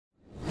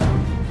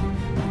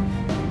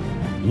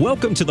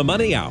Welcome to the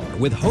Money Hour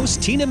with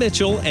host Tina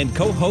Mitchell and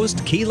co-host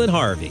Keelan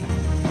Harvey.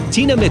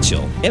 Tina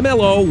Mitchell,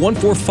 MLO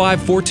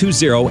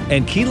 145420,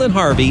 and Keelan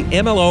Harvey,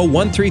 MLO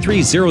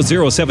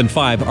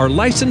 1330075, are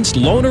licensed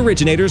loan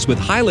originators with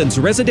Highlands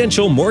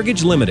Residential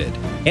Mortgage Limited,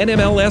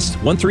 NMLS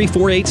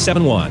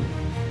 134871.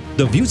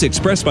 The views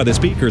expressed by the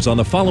speakers on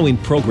the following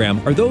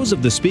program are those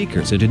of the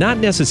speakers and do not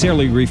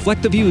necessarily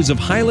reflect the views of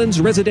Highlands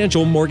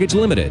Residential Mortgage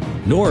Limited,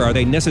 nor are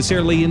they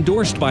necessarily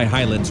endorsed by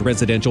Highlands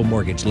Residential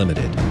Mortgage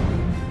Limited.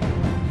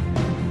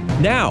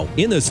 Now,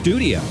 in the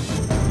studio,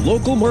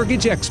 local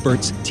mortgage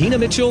experts Tina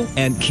Mitchell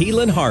and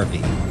Keelan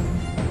Harvey.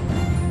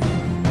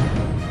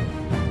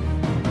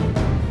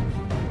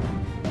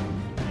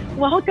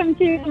 Welcome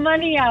to the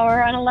Money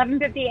Hour on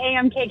 1150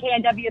 AM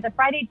KKNW, the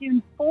Friday,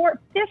 June 5th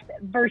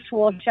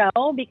virtual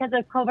show. Because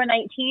of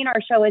COVID-19,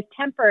 our show is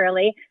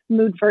temporarily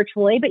moved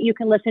virtually, but you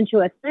can listen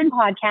to us in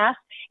podcast.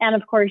 And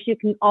of course, you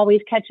can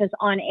always catch us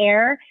on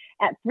air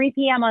at 3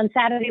 p.m. on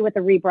Saturday with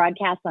a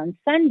rebroadcast on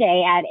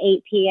Sunday at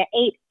 8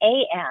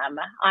 a.m.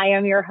 I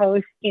am your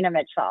host, Gina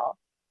Mitchell.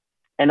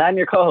 And I'm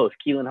your co-host,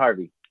 Keelan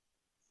Harvey.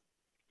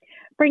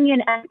 Bringing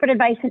in expert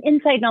advice and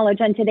inside knowledge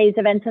on today's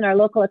events in our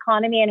local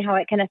economy and how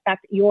it can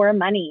affect your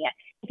money.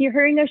 If you're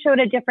hearing the show at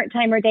a different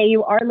time or day,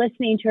 you are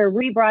listening to a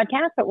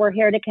rebroadcast, but we're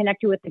here to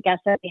connect you with the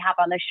guests that we have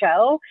on the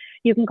show.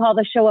 You can call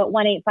the show at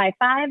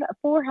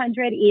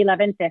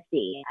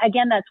 1-855-400-1150.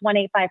 Again, that's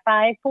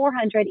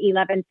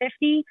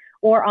 1-855-400-1150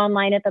 or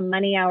online at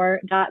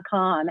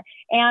themoneyhour.com.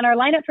 And our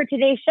lineup for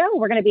today's show,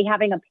 we're going to be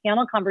having a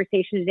panel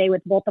conversation today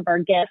with both of our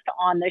guests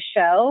on the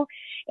show.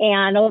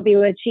 And it'll be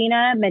with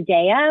Gina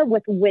Madeya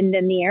with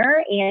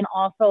Windermere and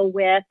also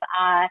with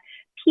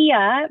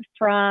Pia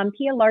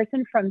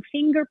Larson from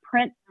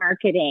Fingerprint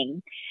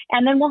Marketing.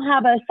 And then we'll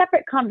have a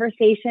separate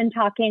conversation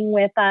talking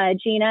with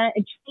Gina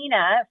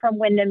from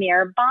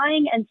Windermere,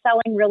 buying and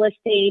selling real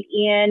estate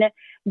in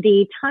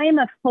the time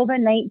of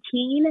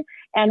COVID-19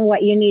 and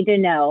what you need to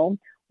know.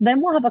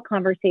 Then we'll have a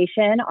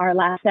conversation, our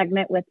last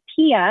segment, with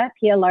Pia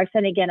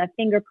Larson, again, of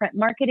Fingerprint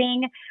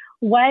Marketing,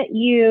 what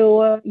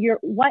your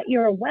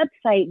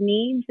website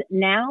needs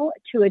now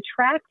to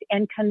attract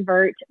and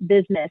convert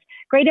business.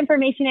 Great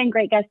information and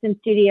great guests in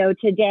studio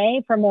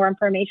today. For more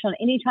information on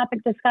any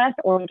topic discussed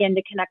or again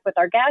to connect with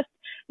our guests,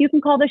 you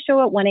can call the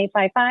show at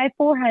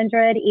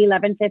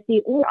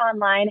 1-855-400-1150 or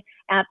online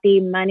at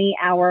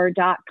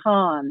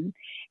themoneyhour.com.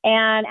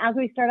 And as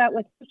we start out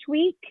with each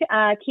week,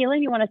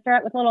 Keelan, you want to start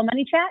out with a little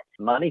money chat?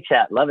 Money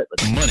chat, love it.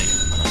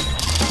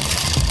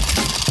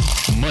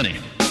 Money.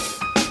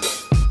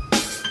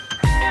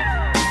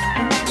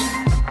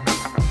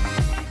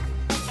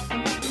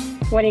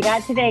 What do you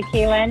got today,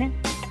 Keelan?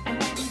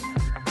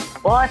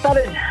 Well, I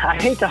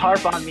hate to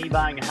harp on me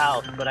buying a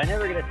house, but I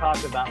never get to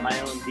talk about my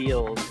own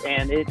deals.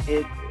 And it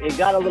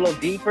got a little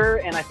deeper,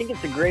 and I think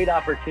it's a great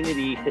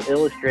opportunity to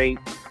illustrate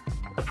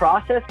the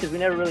process because we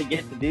never really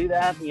get to do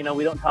that. You know,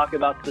 we don't talk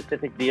about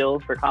specific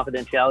deals for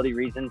confidentiality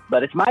reasons,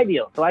 but it's my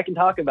deal, so I can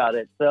talk about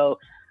it. So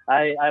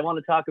I want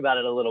to talk about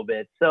it a little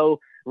bit. So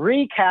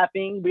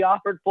recapping, we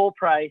offered full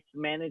price,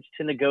 managed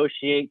to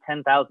negotiate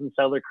 10,000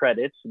 seller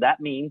credits. That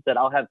means that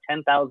I'll have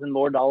 $10,000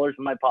 more dollars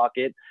in my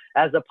pocket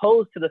as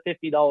opposed to the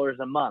 $50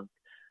 a month.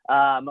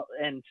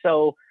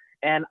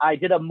 And I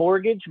did a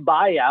mortgage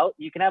buyout.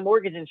 You can have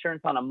mortgage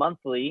insurance on a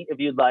monthly if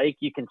you'd like.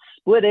 You can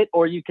split it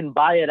or you can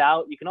buy it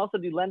out. You can also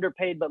do lender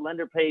paid, but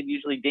lender paid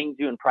usually dings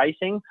you in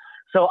pricing.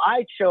 So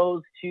I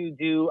chose to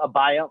do a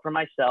buyout for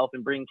myself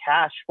and bring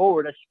cash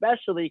forward,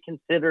 especially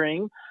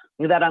considering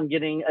that I'm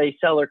getting a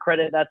seller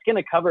credit that's going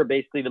to cover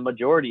basically the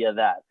majority of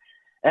that.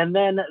 And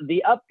then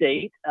the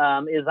update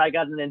is I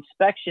got an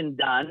inspection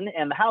done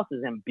and the house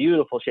is in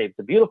beautiful shape. It's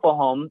a beautiful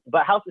home,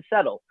 but house is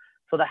settled.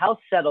 So the house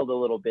settled a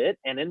little bit,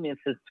 and in the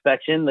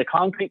inspection, the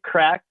concrete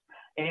cracked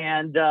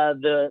and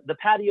the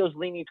patio's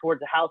leaning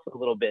towards the house a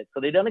little bit. So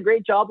they've done a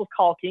great job of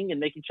caulking and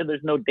making sure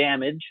there's no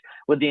damage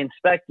with the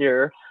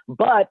inspector,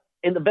 but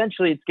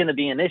eventually it's going to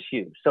be an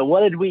issue. So what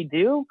did we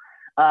do?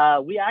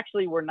 We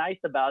actually were nice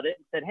about it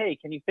and said, hey,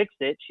 can you fix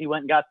it? She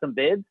went and got some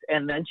bids,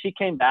 and then she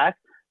came back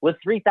with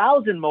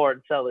 3,000 more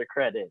in seller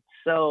credits.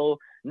 So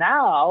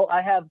now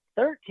I have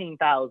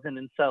 13,000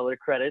 in seller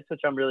credits,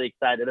 which I'm really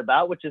excited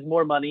about, which is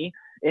more money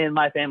in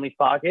my family's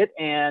pocket.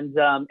 And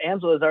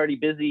Angela's already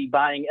busy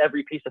buying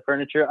every piece of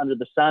furniture under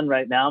the sun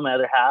right now, my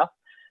other half.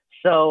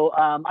 So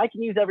I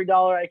can use every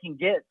dollar I can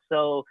get.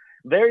 So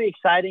very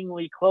exciting.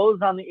 We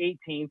close on the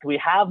 18th. We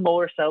have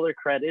more seller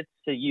credits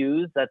to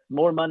use. That's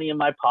more money in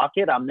my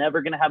pocket. I'm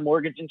never going to have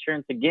mortgage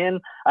insurance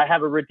again. I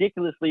have a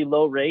ridiculously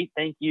low rate.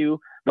 Thank you.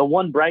 The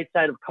one bright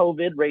side of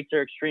COVID, rates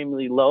are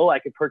extremely low. I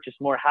could purchase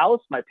more house.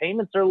 My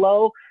payments are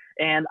low.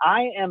 And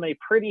I am a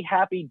pretty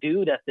happy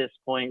dude at this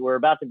point. We're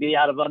about to be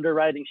out of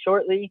underwriting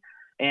shortly.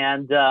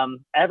 And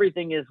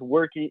everything is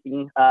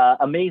working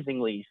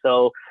amazingly.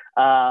 So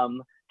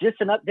just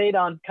an update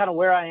on kind of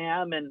where I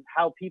am and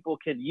how people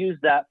could use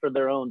that for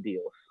their own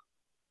deals.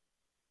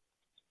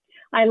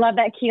 I love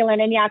that,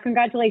 Keelan. And yeah,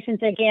 congratulations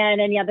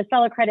again. And yeah, the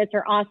seller credits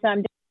are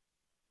awesome.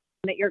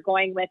 that you're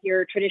going with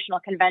your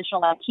traditional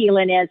conventional.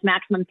 Keelan is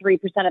maximum 3%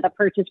 of the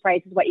purchase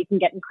price is what you can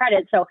get in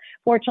credit. So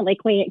fortunately,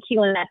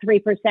 Keelan at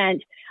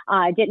 3%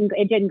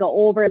 didn't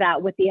go over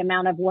that with the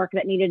amount of work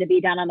that needed to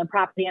be done on the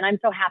property. And I'm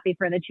so happy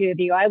for the two of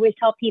you. I always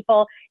tell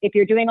people, if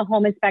you're doing a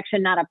home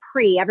inspection, not a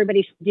pre,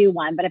 everybody should do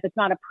one. But if it's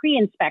not a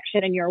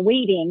pre-inspection and you're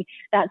waiting,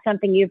 that's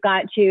something you've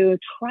got to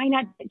try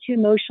not to get too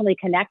emotionally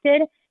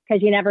connected,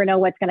 because you never know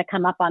what's going to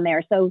come up on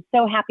there. So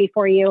happy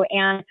for you.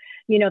 And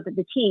you know that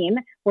the team,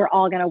 we're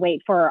all going to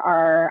wait for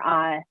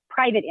our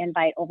private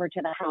invite over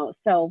to the house.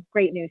 So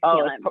great news,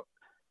 Keelan.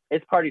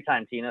 It's party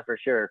time, Tina, for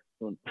sure.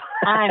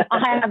 I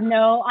have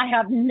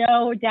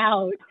no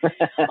doubt.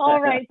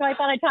 All right. So I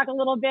thought I'd talk a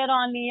little bit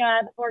on the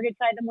mortgage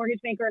side. The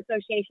Mortgage Banker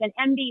Association,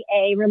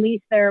 MBA,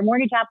 released their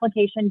mortgage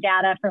application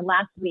data for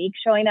last week,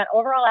 showing that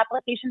overall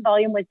application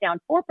volume was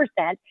down 4%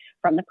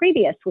 from the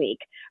previous week.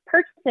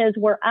 Purchases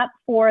were up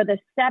for the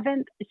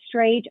 7th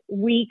straight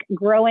week,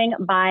 growing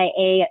by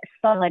a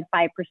solid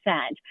 5%.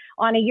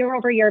 On a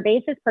year-over-year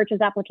basis,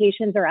 purchase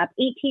applications are up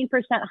 18%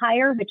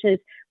 higher, which is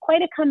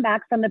quite a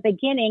comeback from the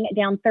beginning,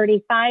 down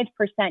 35%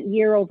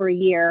 year over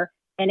year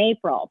in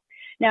April.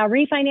 Now,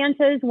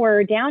 refinances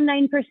were down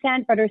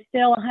 9%, but are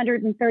still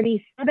 137%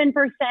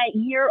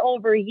 year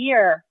over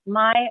year.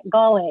 My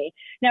golly.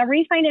 Now,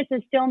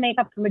 refinances still make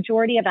up the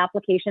majority of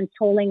applications,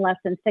 totaling less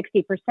than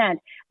 60%.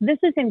 This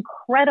is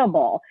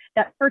incredible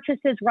that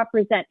purchases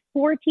represent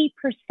 40%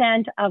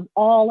 of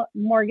all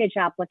mortgage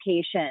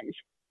applications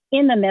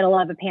in the middle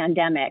of a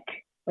pandemic.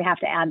 We have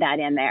to add that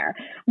in there.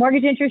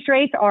 Mortgage interest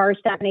rates are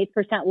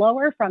 7-8%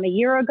 lower from a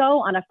year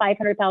ago on a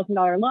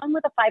 $500,000 loan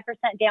with a 5%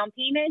 down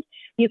payment.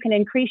 You can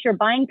increase your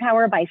buying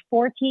power by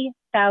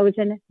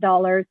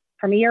 $40,000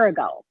 from a year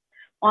ago.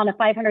 On a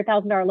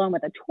 $500,000 loan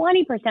with a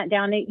 20%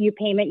 down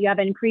payment, you have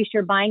increased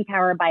your buying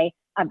power by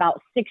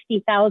about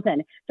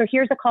 $60,000. So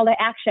here's a call to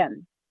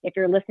action. If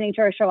you're listening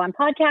to our show on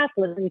podcast,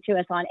 listening to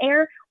us on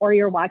air, or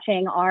you're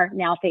watching our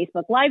now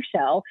Facebook Live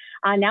show,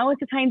 now is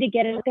the time to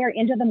get out there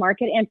into the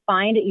market and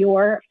find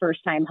your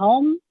first-time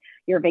home,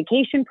 your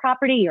vacation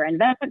property, your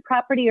investment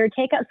property, or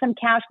take out some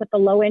cash with the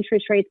low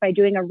interest rates by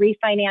doing a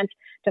refinance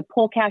to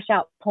pull cash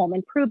out home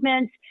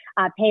improvements,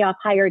 pay off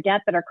higher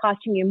debt that are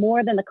costing you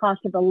more than the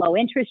cost of the low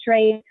interest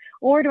rate,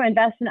 or to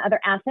invest in other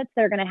assets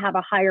that are going to have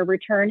a higher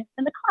return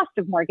than the cost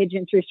of mortgage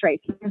interest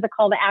rates. Here's a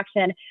call to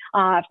action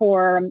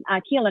for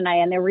Keelan and I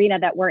in the arena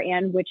that we're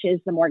in, which is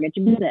the mortgage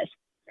business.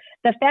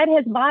 The Fed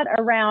has bought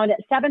around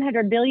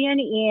 $700 billion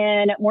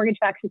in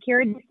mortgage-backed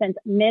securities since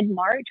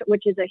mid-March,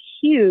 which is a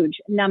huge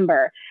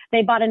number.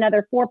 They bought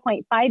another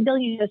 $4.5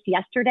 billion just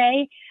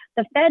yesterday.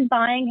 The Fed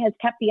buying has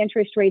kept the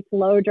interest rates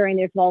low during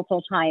this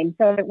volatile time.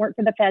 So if it weren't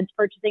for the Fed's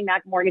purchasing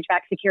back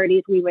mortgage-backed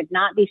securities, we would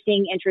not be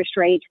seeing interest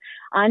rates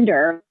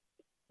under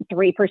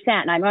 3%.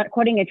 And I'm not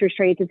quoting interest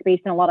rates. It's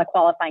based on a lot of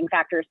qualifying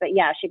factors. But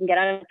yes, you can get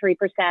under 3%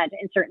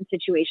 in certain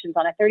situations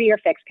on a 30-year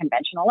fixed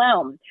conventional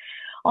loan.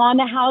 On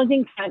the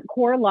housing front,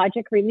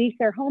 CoreLogic released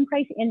their home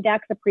price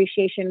index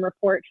appreciation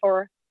report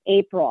for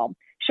April,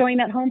 showing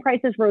that home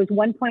prices rose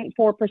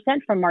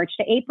 1.4% from March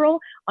to April.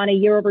 On a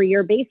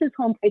year-over-year basis,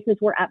 home prices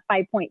were up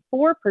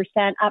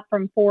 5.4%, up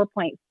from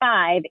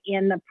 4.5%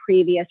 in the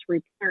previous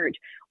report.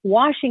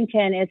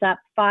 Washington is up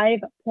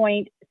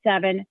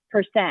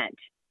 5.7%.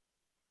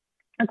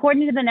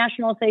 According to the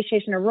National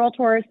Association of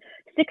Realtors,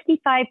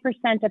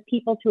 65% of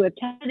people who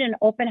attended an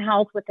open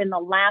house within the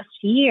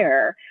last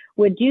year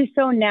would do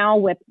so now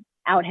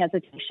without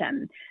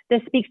hesitation.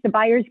 This speaks to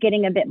buyers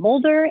getting a bit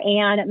bolder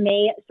and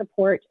may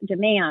support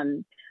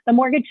demand. The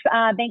Mortgage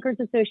Bankers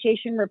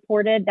Association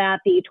reported that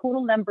the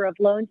total number of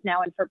loans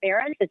now in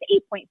forbearance is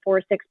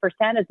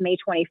 8.46% as May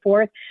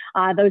 24th.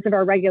 Those of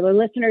our regular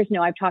listeners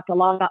know I've talked a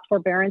lot about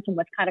forbearance and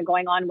what's kind of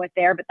going on with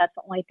there, but that's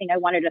the only thing I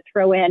wanted to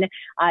throw in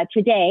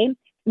today.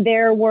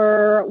 There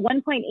were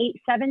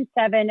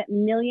 1.877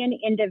 million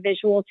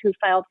individuals who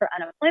filed for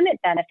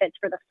unemployment benefits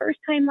for the first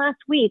time last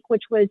week,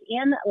 which was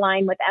in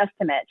line with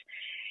estimates.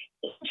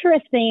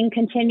 Interesting,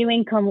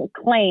 continuing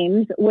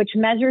claims, which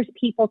measures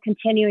people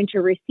continuing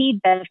to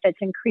receive benefits,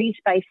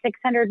 increased by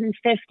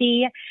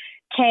 650K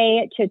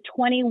to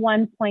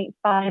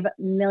 21.5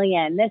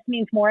 million. This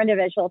means more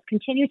individuals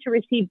continue to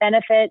receive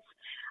benefits.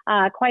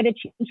 Quite a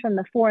change from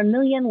the 4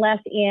 million less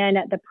in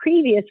the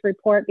previous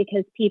report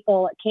because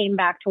people came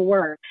back to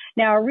work.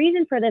 Now, a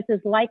reason for this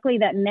is likely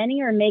that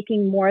many are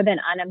making more than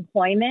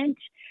unemployment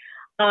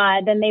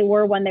than they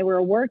were when they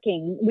were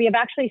working. We have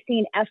actually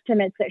seen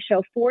estimates that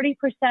show 40%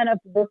 of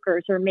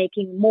workers are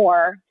making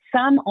more,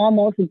 some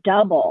almost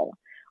double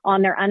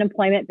on their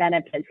unemployment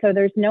benefits. So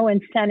there's no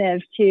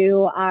incentive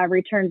to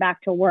return back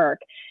to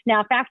work.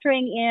 Now,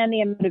 factoring in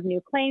the amount of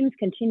new claims,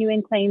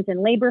 continuing claims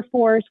in labor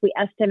force, we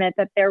estimate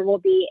that there will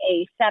be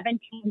a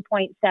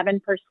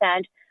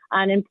 17.7%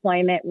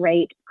 unemployment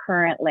rate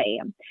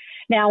currently.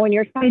 Now, when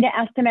you're trying to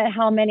estimate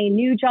how many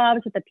new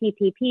jobs that the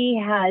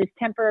PPP has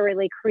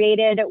temporarily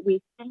created,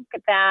 we think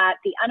that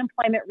the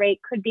unemployment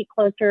rate could be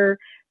closer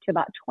to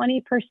about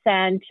 20%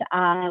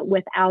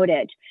 without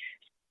it.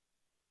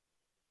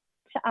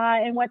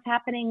 in what's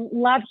happening.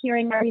 Love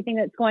hearing everything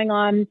that's going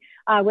on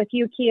with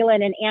you,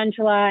 Keelan, and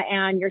Angela,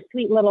 and your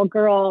sweet little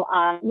girl,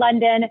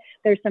 London.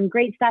 There's some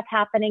great stuff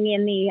happening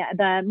in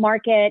the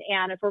market.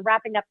 And if we're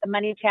wrapping up the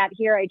money chat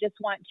here, I just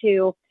want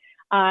to,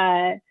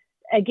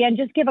 again,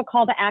 just give a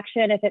call to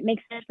action. If it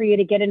makes sense for you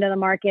to get into the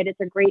market, it's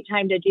a great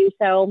time to do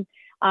so.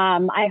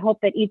 I hope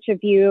that each of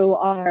you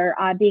are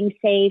being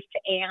safe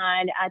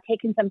and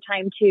taking some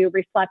time to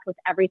reflect with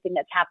everything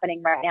that's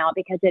happening right now,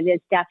 because it is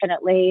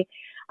definitely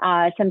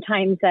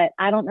sometimes that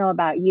I don't know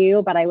about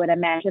you, but I would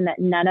imagine that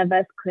none of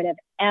us could have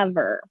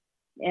ever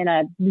in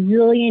a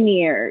zillion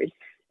years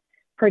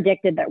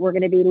predicted that we're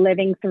going to be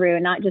living through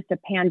not just a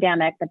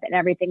pandemic, but then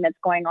everything that's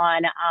going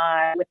on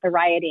with the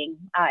rioting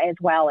as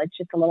well. It's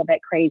just a little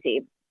bit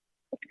crazy.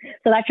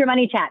 So that's your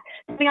money chat.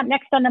 Coming up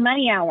next on the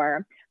Money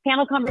Hour,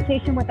 panel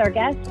conversation with our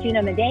guest,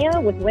 Gina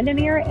Madeya with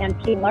Windermere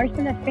and Pia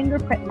Larson of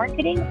Fingerprint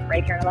Marketing,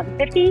 right here at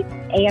 1150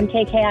 AM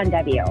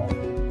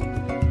KKNW.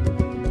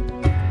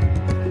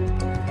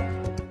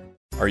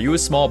 Are you a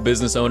small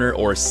business owner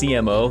or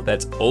CMO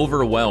that's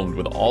overwhelmed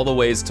with all the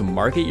ways to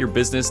market your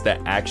business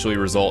that actually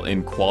result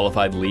in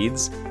qualified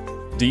leads?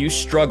 Do you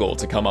struggle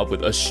to come up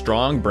with a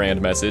strong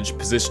brand message,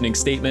 positioning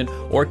statement,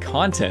 or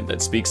content that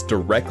speaks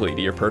directly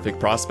to your perfect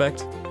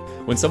prospect?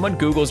 When someone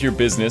Googles your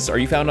business, are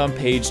you found on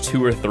page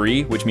 2 or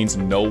 3, which means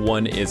no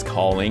one is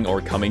calling or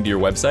coming to your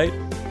website?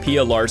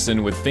 Pia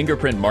Larson with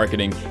Fingerprint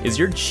Marketing is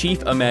your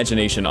Chief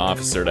Imagination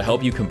Officer to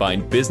help you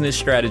combine business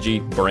strategy,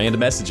 brand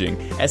messaging,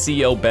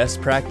 SEO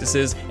best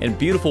practices, and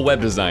beautiful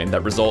web design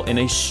that result in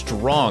a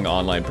strong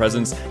online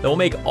presence that will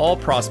make all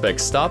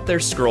prospects stop their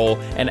scroll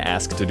and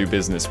ask to do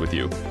business with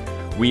you.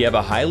 We have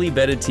a highly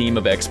vetted team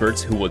of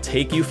experts who will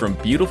take you from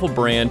beautiful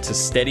brand to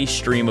steady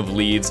stream of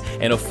leads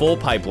and a full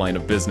pipeline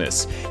of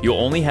business. You'll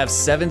only have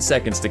 7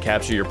 seconds to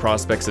capture your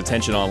prospect's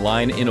attention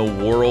online in a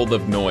world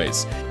of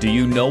noise. Do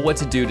you know what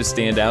to do to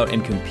stand out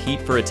and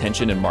compete for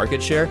attention and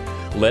market share?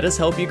 Let us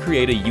help you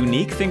create a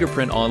unique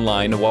fingerprint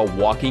online while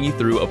walking you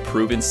through a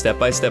proven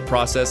step-by-step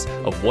process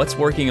of what's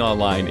working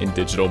online in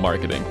digital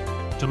marketing.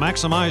 To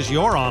maximize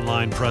your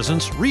online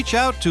presence, reach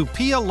out to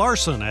Pia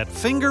Larson at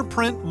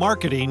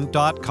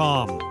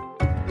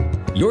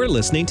fingerprintmarketing.com. You're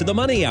listening to The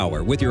Money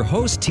Hour with your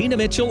host, Tina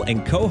Mitchell,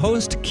 and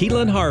co-host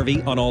Keelan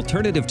Harvey on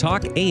Alternative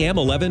Talk AM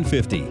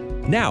 1150.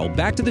 Now,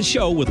 back to the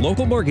show with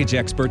local mortgage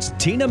experts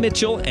Tina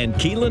Mitchell and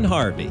Keelan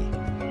Harvey.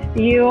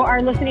 You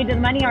are listening to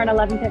The Money Hour on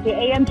 1150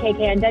 AM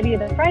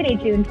KKNW, the Friday,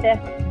 June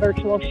 5th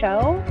virtual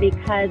show.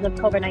 Because of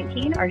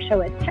COVID-19, our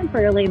show is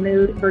temporarily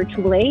moved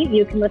virtually.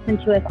 You can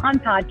listen to us on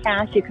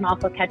podcast. You can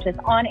also catch us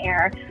on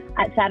air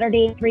at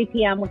Saturday, 3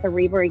 p.m. with a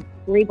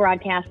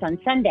rebroadcast on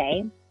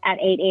Sunday at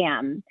 8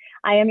 a.m.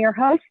 I am your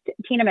host,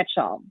 Tina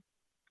Mitchell.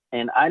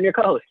 And I'm your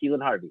co-host,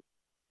 Keelan Harvey.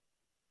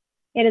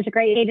 It is a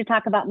great day to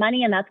talk about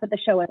money, and that's what the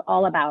show is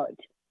all about.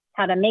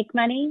 How to make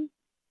money,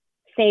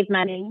 save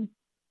money,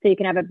 so you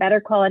can have a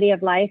better quality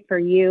of life for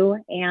you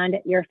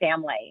and your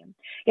family.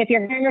 If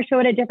you're hearing our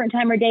show at a different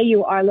time or day,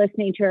 you are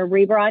listening to a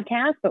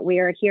rebroadcast, but we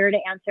are here to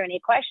answer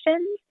any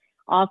questions.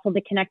 Also to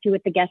connect you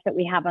with the guests that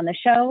we have on the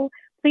show,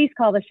 please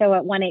call the show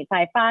at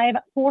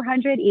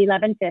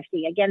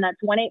 1-855-400-1150. Again, that's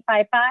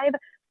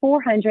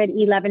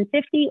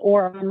 1-855-400-1150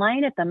 or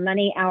online at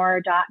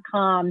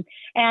themoneyhour.com.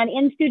 And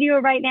in studio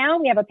right now,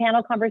 we have a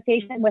panel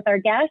conversation with our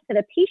guests that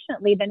have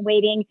patiently been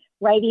waiting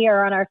right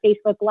here on our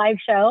Facebook Live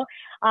show.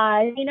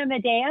 Gina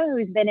Madeya,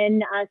 who's been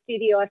in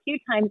studio a few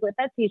times with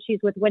us.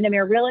 She's with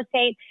Windermere Real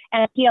Estate.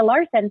 And Pia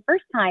Larson,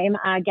 first time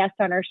guest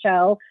on our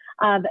show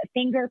of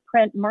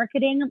Fingerprint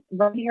Marketing,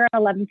 right here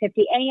at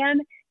 1150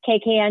 AM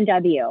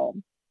KKNW.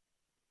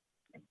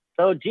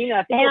 So Gina,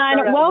 I think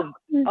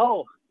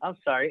I'm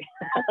sorry.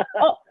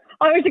 I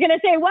was going to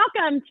say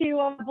welcome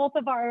to both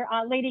of our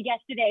lady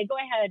guests today. Go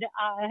ahead,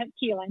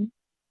 Keelan.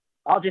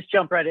 I'll just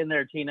jump right in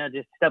there, Tina.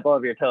 Just step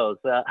over your toes.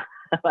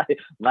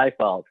 My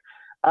fault.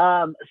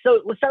 So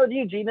let's start with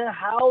you, Gina.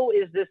 How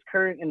is this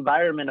current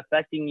environment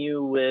affecting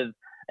you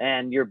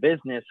and your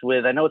business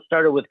with, I know it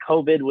started with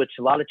COVID, which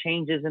a lot of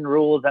changes in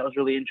rules. That was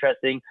really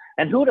interesting.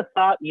 And who would have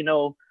thought,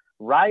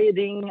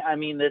 rioting, I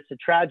mean, it's a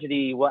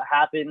tragedy what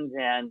happened,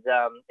 and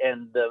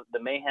the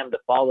mayhem to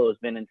follow has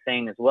been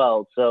insane as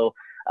well. So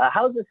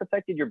how has this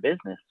affected your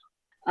business?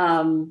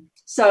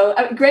 So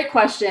great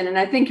question. And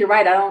I think you're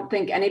right. I don't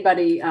think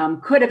anybody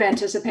could have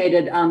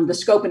anticipated the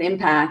scope and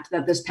impact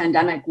that this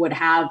pandemic would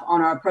have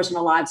on our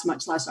personal lives,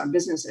 much less our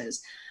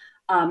businesses.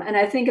 And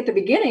I think at the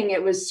beginning,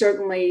 it was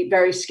certainly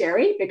very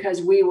scary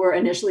because we were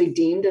initially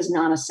deemed as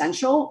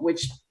non-essential,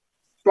 which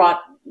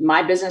brought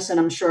my business and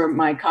I'm sure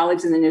my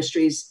colleagues in the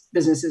industry's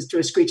businesses to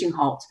a screeching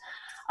halt.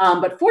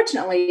 But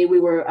fortunately, we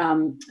were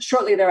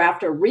shortly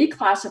thereafter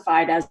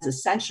reclassified as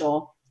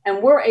essential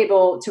and were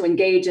able to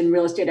engage in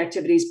real estate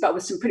activities, but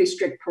with some pretty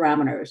strict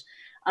parameters.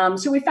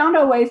 So we found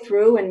our way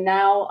through. And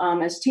now,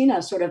 as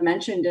Tina sort of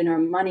mentioned in her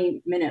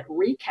Money Minute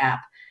recap,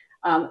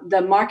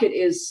 the market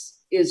is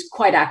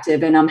quite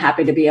active, and I'm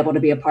happy to be able to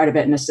be a part of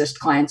it and assist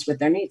clients with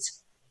their needs.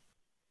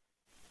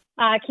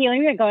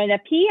 Keelan, we're going to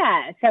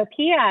Pia. So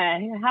Pia,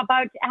 how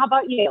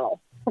about you?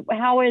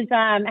 how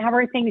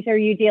are things are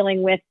you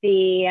dealing with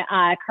the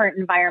current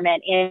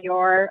environment in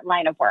your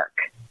line of work?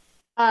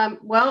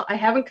 Well, I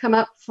haven't come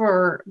up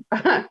for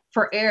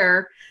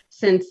air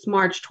since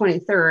March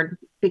 23rd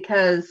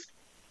because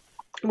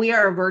we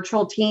are a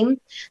virtual team.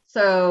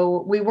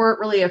 So we weren't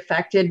really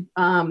affected.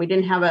 We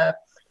didn't have a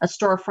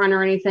storefront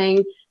or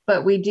anything,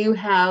 but we do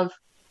have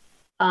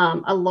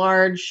a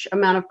large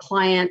amount of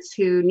clients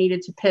who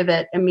needed to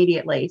pivot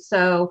immediately.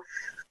 So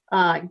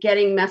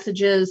getting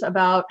messages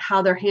about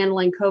how they're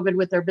handling COVID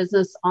with their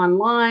business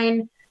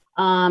online.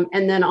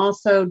 And then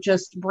also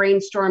just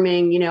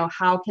brainstorming,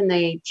 how can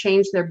they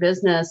change their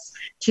business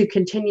to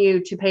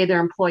continue to pay their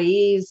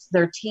employees,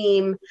 their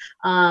team?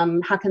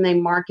 How can they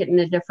market in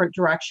a different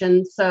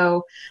direction?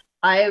 So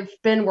I've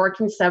been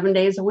working 7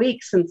 days a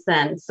week since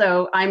then.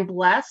 So I'm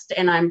blessed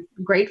and I'm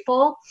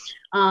grateful.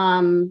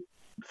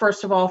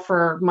 First of all,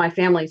 for my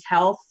family's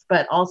health,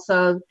 but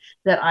also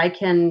that I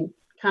can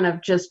kind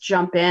of just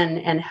jump in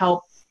and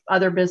help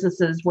other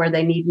businesses where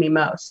they need me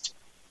most.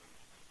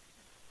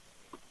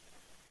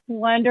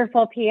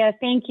 Wonderful, Pia.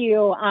 Thank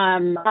you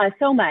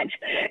so much.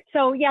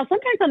 So yeah,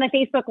 sometimes on the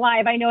Facebook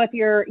Live, I know if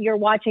you're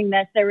watching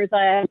this, there was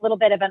a little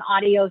bit of an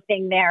audio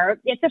thing there.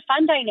 It's a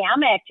fun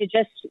dynamic to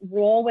just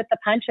roll with the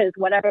punches,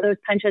 whatever those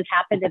punches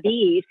happen to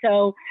be.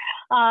 So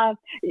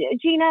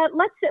Gina,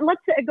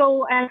 let's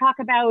go and talk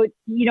about,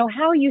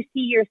 how you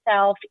see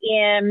yourself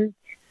in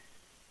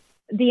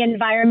the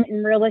environment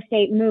in real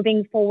estate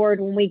moving forward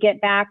when we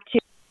get back to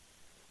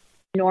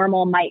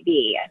normal might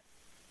be.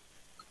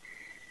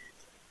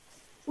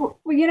 Well,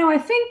 I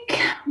think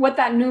what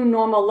that new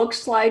normal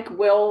looks like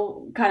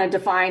will kind of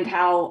define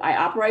how I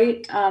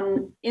operate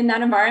in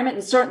that environment.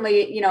 And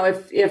certainly,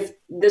 if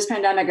this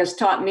pandemic has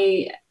taught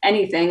me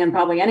anything, and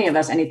probably any of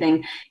us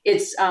anything,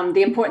 it's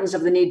the importance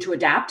of the need to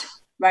adapt,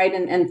 right?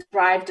 And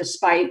thrive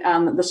despite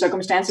the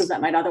circumstances that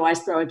might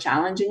otherwise throw a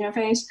challenge in your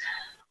face.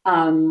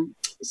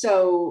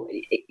 So,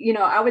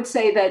 I would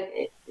say that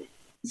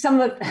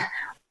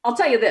I'll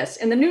tell you this,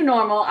 in the new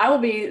normal, I will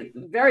be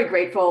very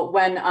grateful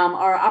when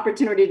our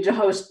opportunity to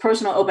host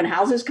personal open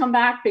houses come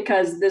back,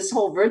 because this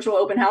whole virtual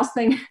open house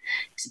thing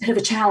is a bit of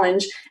a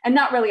challenge and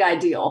not really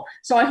ideal.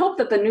 So I hope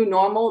that the new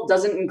normal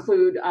doesn't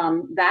include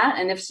that.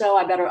 And if so,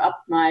 I better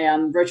up my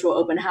virtual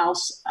open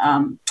house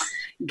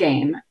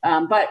game.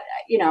 But,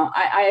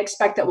 I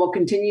expect that we'll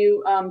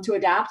continue to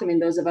adapt. I mean,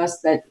 those of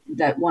us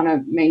that want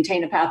to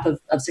maintain a path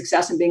of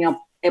success and being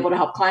able to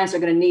help clients are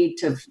going to need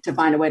to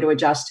find a way to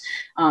adjust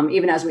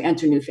even as we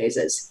enter new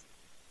phases.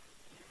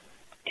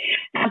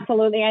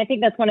 Absolutely. I think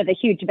that's one of the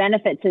huge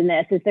benefits in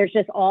this is there's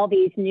just all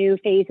these new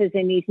phases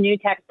and these new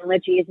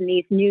technologies and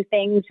these new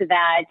things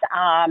that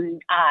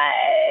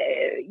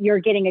you're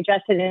getting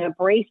adjusted and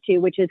embraced to,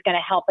 which is going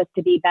to help us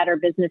to be better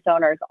business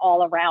owners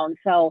all around.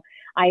 So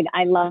I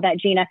love that,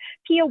 Gina.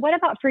 Pia, what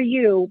about for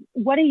you?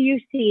 What do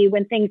you see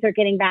when things are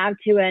getting back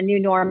to a new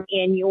norm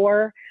in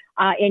your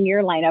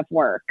line of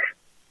work?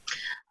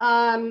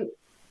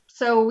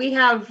 So we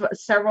have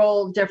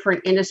several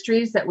different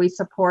industries that we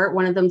support.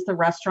 One of them is the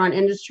restaurant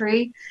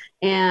industry.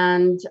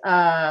 And,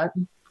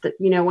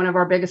 one of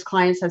our biggest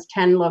clients has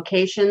 10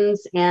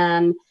 locations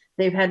and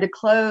they've had to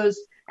close,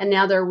 and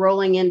now they're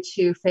rolling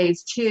into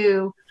phase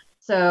 2.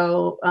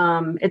 So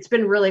it's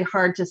been really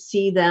hard to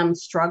see them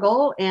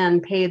struggle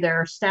and pay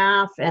their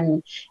staff.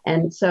 And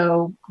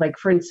so, like,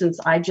 for instance,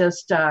 I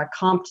just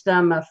comped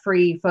them a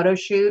free photo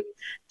shoot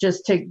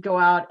just to go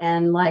out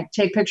and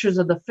take pictures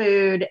of the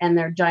food and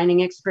their dining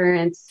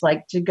experience,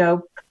 to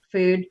go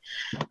food.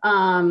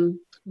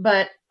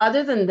 But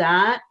other than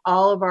that,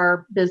 all of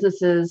our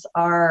businesses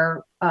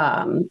are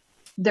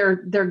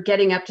they're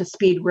getting up to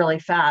speed really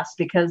fast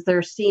because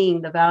they're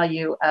seeing the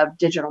value of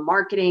digital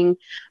marketing,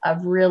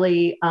 of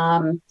really,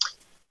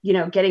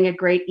 getting a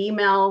great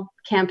email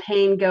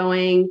campaign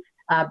going,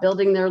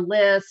 building their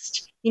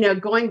list,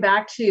 going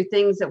back to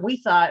things that we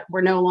thought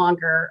were no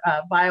longer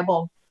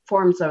viable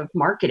forms of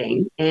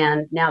marketing,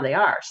 and now they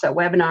are. So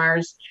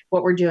webinars,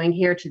 what we're doing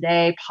here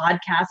today,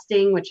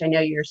 podcasting, which I know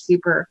you're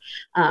super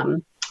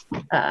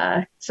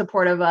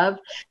supportive of.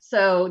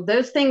 So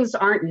those things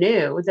aren't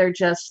new. They're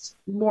just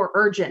more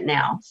urgent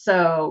now.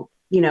 So,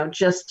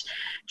 just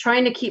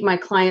trying to keep my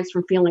clients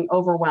from feeling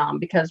overwhelmed,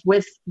 because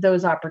with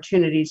those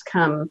opportunities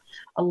come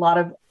a lot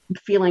of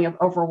feeling of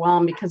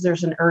overwhelm because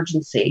there's an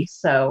urgency.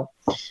 So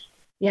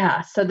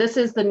yeah, so this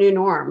is the new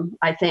norm.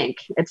 I think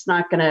it's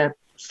not going to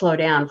slow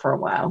down for a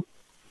while.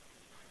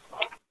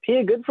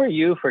 Pia, good for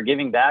you for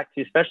giving back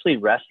to especially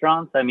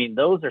restaurants. I mean,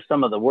 those are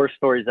some of the worst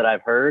stories that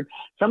I've heard.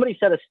 Somebody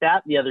said a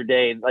stat the other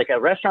day, a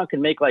restaurant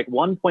can make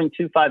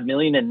 $1.25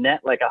 million in net,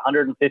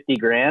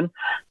 $150,000.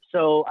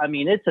 So, I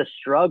mean, it's a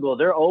struggle.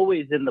 They're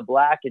always in the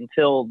black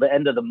until the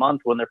end of the month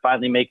when they're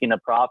finally making a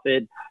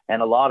profit.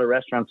 And a lot of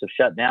restaurants have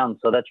shut down.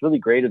 So that's really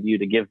great of you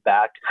to give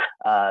back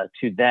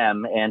to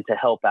them and to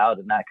help out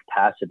in that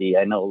capacity.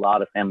 I know a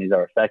lot of families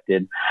are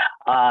affected.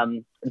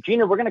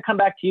 Gina, we're going to come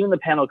back to you in the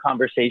panel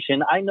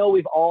conversation. I know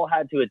we've all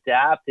had to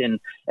adapt and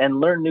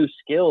learn new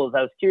skills.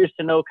 I was curious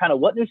to know kind of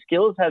what new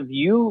skills have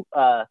you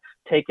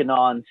taken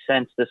on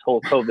since this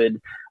whole COVID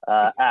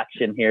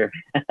action here.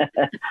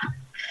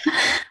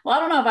 Well, I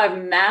don't know if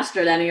I've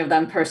mastered any of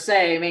them per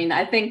se. I mean,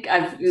 I think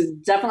I've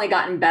definitely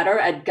gotten better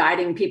at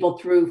guiding people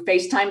through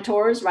FaceTime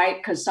tours, right?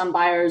 Because some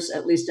buyers,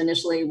 at least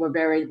initially, were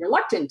very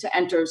reluctant to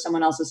enter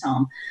someone else's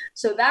home.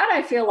 So that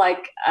I feel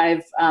like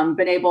I've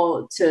been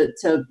able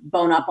to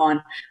bone up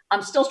on.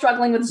 I'm still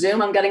struggling with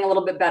Zoom. I'm getting a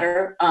little bit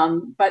better.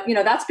 But,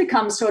 that's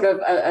become sort of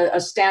a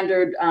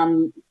standard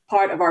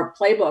part of our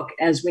playbook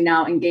as we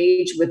now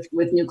engage with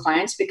new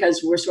clients,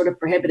 because we're sort of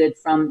prohibited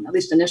from, at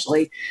least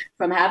initially,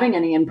 from having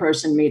any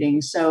in-person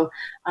meetings. So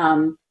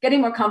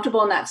getting more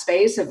comfortable in that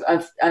space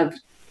of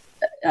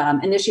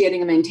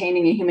initiating and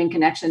maintaining a human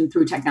connection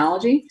through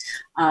technology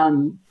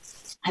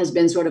has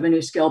been sort of a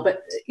new skill.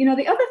 But,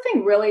 the other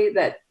thing really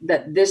that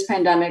this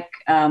pandemic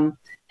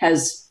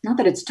has, not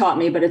that it's taught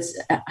me, but it's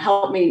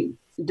helped me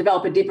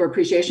develop a deeper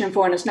appreciation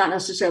for, and it's not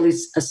necessarily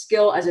a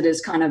skill as it is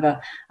kind of a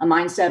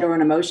mindset or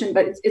an emotion,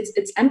 but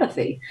it's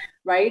empathy,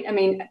 right? I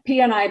mean,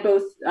 Pia and I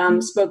both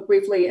spoke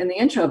briefly in the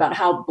intro about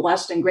how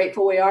blessed and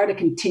grateful we are to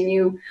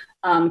continue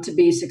to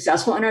be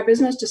successful in our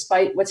business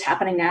despite what's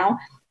happening now.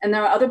 And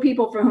there are other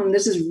people for whom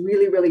this is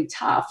really, really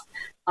tough.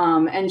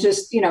 And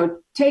just,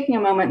 taking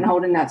a moment and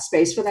holding that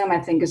space for them, I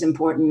think is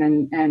important.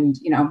 And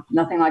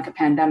nothing like a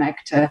pandemic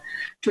to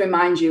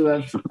remind you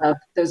of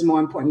those more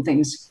important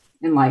things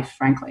in life,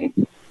 frankly.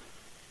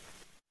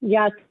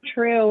 Yes,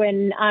 true.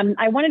 And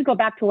I wanted to go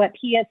back to what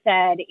Pia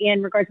said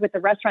in regards with the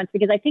restaurants,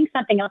 because I think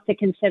something else to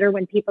consider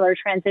when people are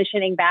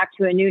transitioning back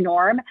to a new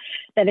norm,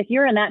 that if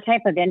you're in that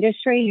type of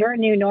industry, your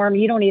new norm,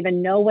 you don't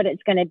even know what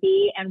it's going to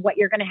be and what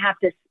you're going to have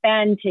to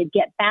spend to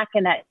get back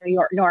in that New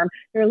York norm.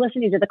 You're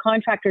listening to the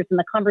contractors and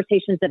the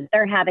conversations that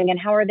they're having and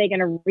how are they going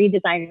to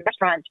redesign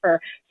restaurants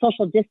for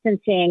social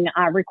distancing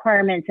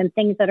requirements and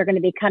things that are going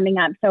to be coming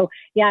up. So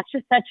yeah, it's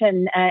just such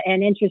an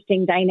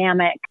interesting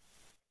dynamic.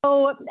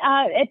 So,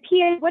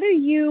 Pia, what are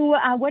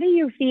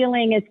you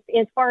feeling as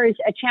far as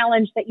a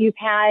challenge that you've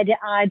had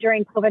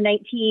during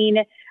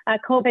COVID-19,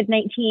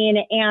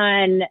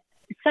 and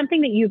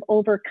something that you've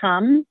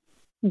overcome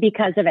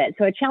because of it?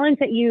 So, a challenge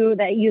that you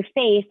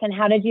faced, and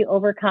how did you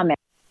overcome it?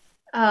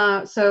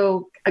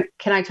 So,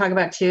 can I talk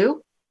about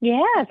two?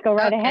 Yes, go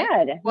right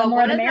ahead. Well,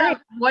 one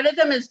of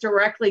them is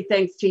directly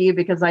thanks to you,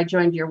 because I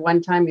joined your One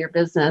Time Your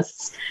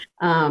Business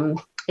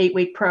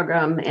 8-week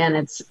program, and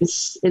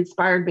it's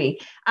inspired me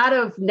out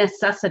of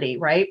necessity,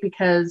 right?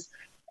 Because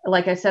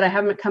like I said, I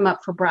haven't come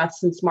up for breath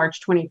since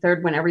March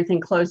 23rd when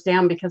everything closed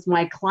down, because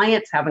my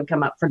clients haven't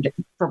come up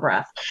for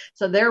breath.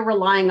 So they're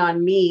relying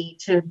on me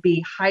to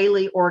be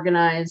highly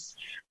organized,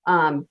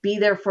 be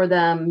there for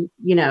them,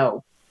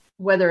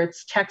 whether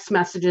it's text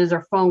messages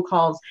or phone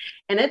calls,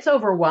 and it's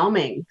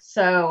overwhelming.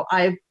 So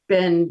I've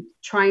been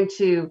trying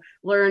to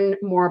learn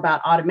more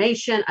about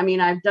automation. I mean,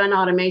 I've done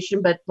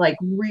automation, but like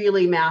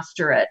really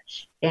master it.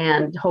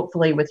 And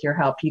hopefully with your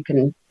help, we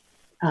can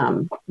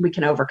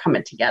overcome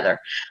it together.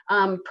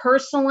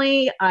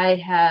 Personally, I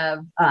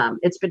have,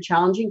 it's been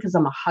challenging because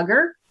I'm a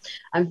hugger.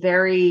 I'm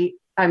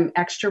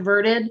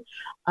extroverted.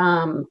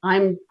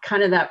 I'm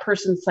kind of that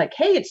person that's like,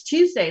 hey, it's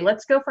Tuesday,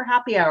 let's go for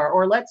happy hour,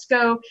 or let's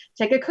go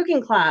take a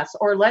cooking class,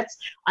 or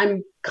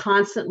I'm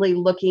constantly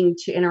looking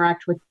to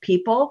interact with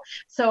people.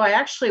 So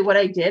what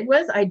I did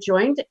was I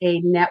joined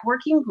a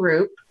networking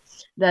group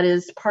that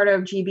is part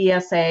of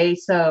GBSA.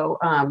 So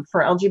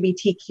for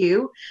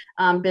LGBTQ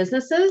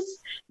businesses,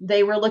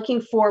 they were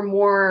looking for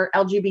more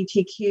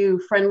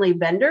LGBTQ friendly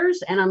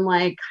vendors. And I'm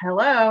like,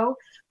 hello,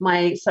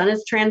 my son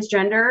is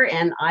transgender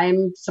and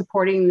I'm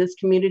supporting this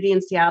community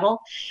in Seattle.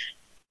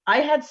 I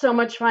had so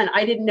much fun.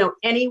 I didn't know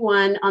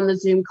anyone on the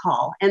Zoom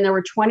call, and there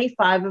were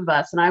 25 of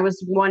us, and I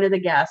was one of the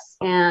guests,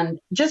 and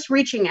just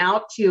reaching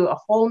out to a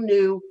whole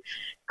new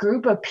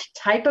group of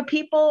type of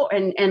people.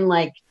 And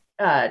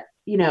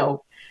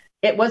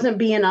it wasn't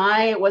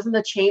BNI, it wasn't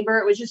the chamber.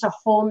 It was just a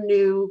whole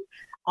new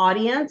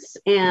audience,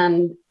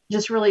 and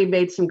just really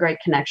made some great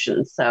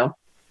connections. So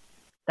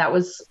that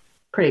was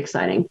pretty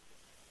exciting.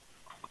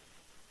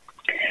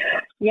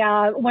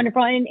 Yeah,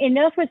 wonderful. And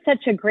that was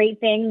such a great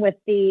thing with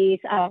these,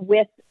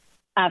 with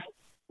a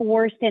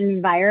forced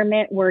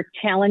environment where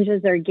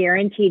challenges are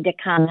guaranteed to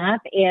come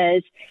up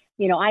is,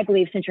 I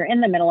believe, since you're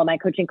in the middle of my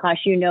coaching class,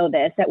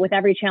 this, that with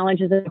every challenge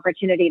is an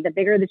opportunity. The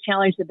bigger the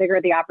challenge, the bigger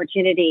the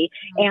opportunity.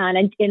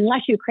 And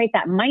unless you create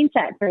that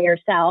mindset for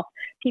yourself,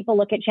 people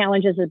look at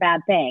challenges as a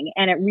bad thing,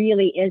 and it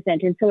really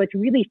isn't. And so it's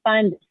really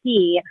fun to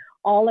see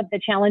all of the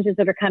challenges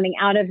that are coming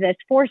out of this,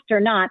 forced or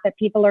not, that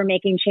people are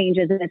making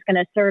changes, and it's going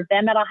to serve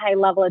them at a high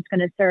level. It's going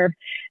to serve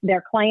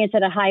their clients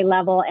at a high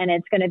level, and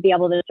it's going to be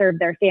able to serve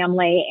their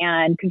family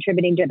and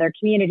contributing to their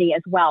community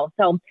as well.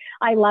 So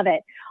I love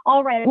it.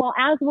 All right. Well,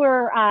 as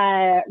we're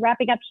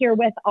wrapping up here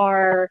with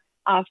our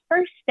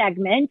first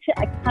segment,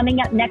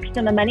 coming up next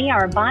in the Money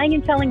Hour, buying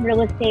and selling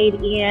real estate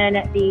in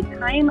the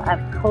time of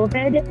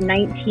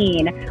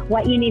COVID-19.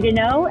 What you need to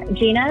know,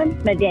 Gina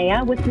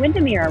Madeya with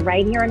Windermere,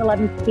 right here at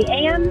 11:50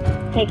 a.m.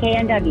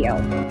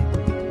 KKNW.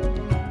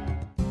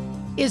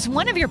 Is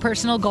one of your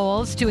personal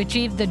goals to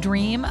achieve the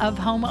dream of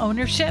home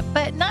ownership,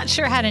 but not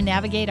sure how to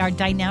navigate our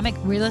dynamic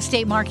real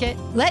estate market?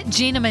 Let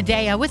Gina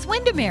Madeya with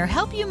Windermere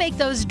help you make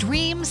those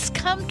dreams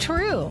come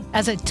true.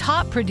 As a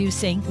top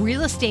producing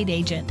real estate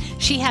agent,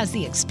 she has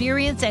the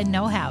experience and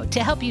know-how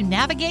to help you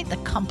navigate the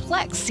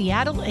complex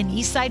Seattle and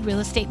Eastside real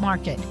estate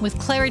market with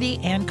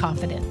clarity and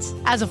confidence.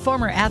 As a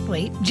former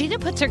athlete, Gina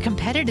puts her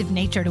competitive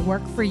nature to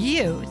work for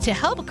you to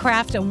help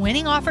craft a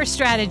winning offer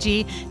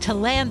strategy to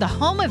land the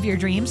home of your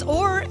dreams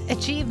or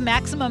achieve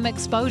maximum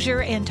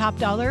exposure and top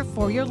dollar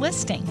for your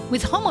listing.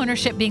 With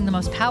homeownership being the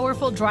most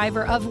powerful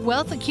driver of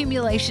wealth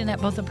accumulation at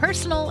both a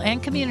personal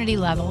and community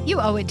level, you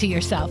owe it to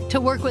yourself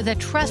to work with a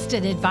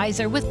trusted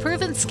advisor with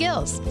proven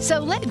skills. So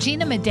let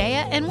Gina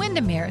Madeya and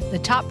Windermere, the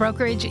top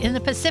brokerage in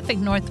the Pacific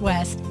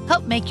Northwest,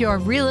 help make your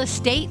real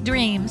estate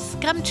dreams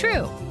come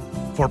true.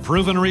 For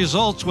proven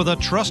results with a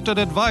trusted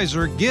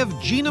advisor, give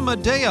Gina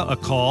Madeya a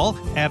call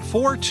at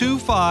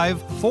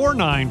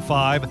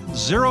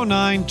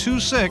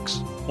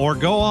 425-495-0926 or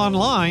go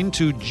online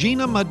to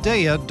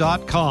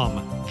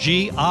GinaMadeya.com.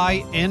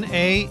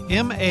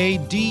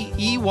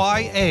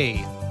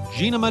 GinaMadeya.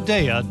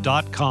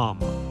 GinaMadeya.com.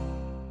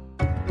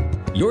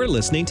 You're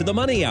listening to The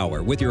Money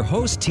Hour with your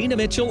host, Tina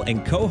Mitchell,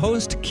 and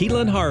co-host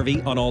Keelan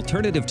Harvey on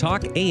Alternative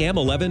Talk AM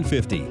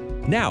 1150.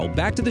 Now,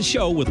 back to the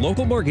show with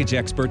local mortgage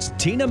experts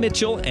Tina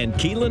Mitchell and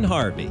Keelan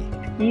Harvey.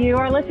 You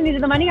are listening to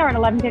The Money Hour at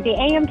 1150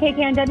 AM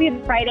KKNW,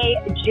 the Friday,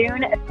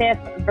 June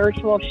 5th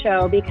virtual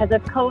show. Because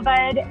of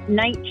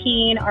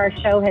COVID-19, our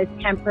show has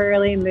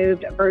temporarily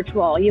moved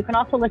virtual. You can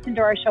also listen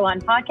to our show on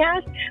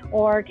podcast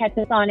or catch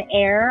us on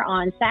air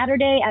on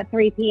Saturday at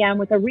 3 p.m.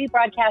 with a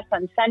rebroadcast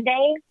on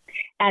Sunday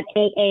at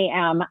 8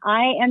 a.m.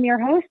 I am your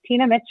host,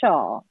 Tina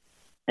Mitchell.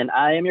 And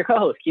I am your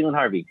co-host, Keelan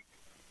Harvey.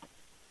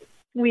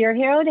 We are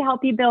here to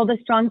help you build a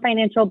strong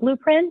financial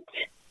blueprint,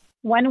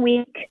 1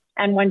 week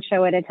and one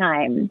show at a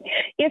time.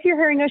 If you're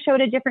hearing a show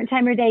at a different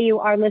time of day, you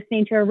are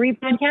listening to a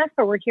rebroadcast,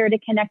 but we're here to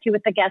connect you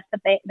with the guests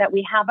that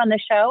we have on the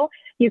show.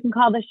 You can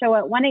call the show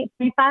at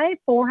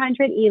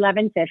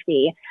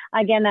 1-855-400-1150.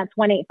 Again, that's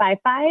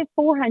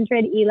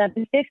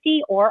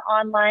 1-855-400-1150 or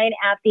online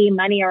at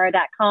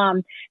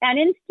themoneyhour.com. And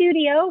in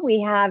studio,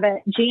 we have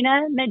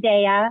Gina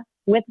Madeya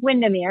with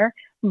Windermere,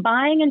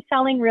 buying and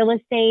selling real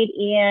estate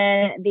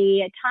in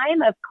the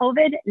time of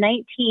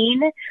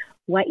COVID-19,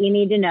 what you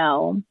need to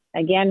know.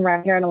 Again,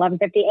 right here at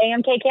 1150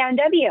 AM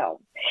KKNW.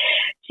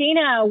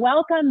 Gina,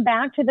 welcome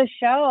back to the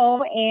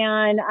show,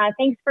 and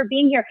thanks for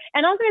being here.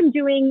 And also I'm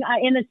doing,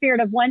 in the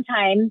spirit of one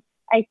time,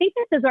 I think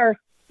this is our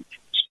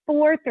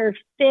fourth or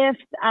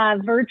fifth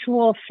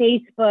virtual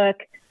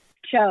Facebook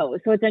show.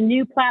 So it's a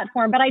new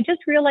platform. But I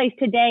just realized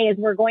today as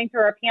we're going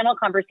through our panel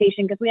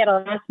conversation, because we had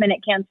a last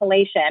minute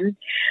cancellation,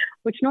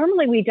 which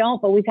normally we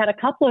don't, but we've had a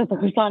couple of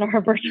those on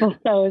our virtual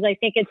shows. I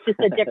think it's just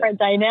a different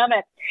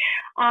dynamic.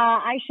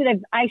 I should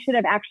have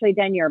actually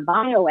done your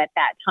bio at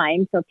that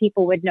time so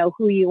people would know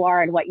who you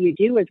are and what you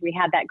do as we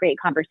had that great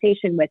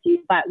conversation with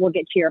you, but we'll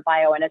get to your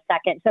bio in a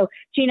second. So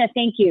Gina,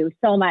 thank you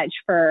so much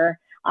for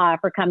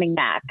coming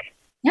back.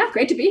 Yeah,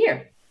 great to be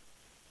here.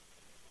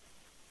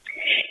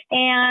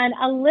 And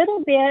a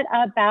little bit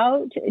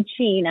about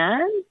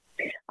Gina.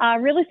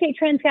 Real estate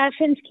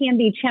transactions can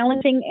be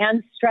challenging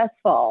and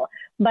stressful,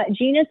 but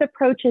Gina's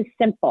approach is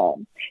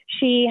simple.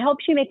 She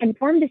helps you make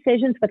informed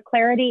decisions with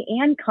clarity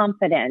and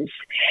confidence.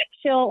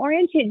 She'll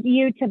orient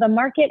you to the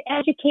market,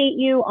 educate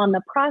you on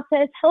the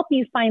process, help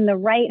you find the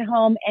right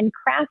home, and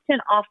craft an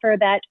offer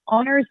that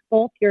honors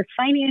both your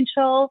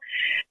financial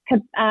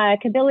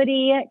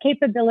capability,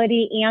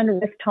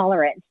 and risk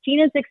tolerance.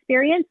 Gina's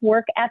experience,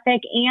 work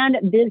ethic,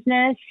 and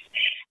business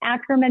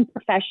acumen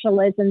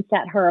professionalism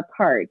set her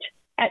apart.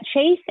 At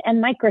Chase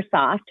and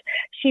Microsoft,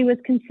 she was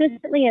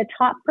consistently a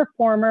top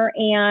performer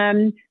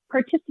and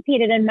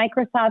participated in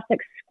Microsoft's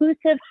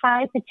exclusive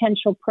high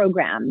potential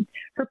program.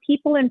 Her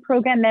people and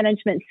program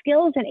management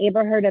skills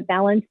enable her to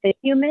balance the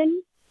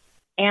human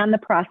and the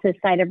process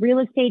side of real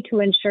estate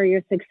to ensure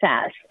your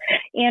success.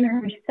 In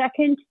her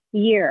second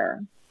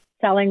year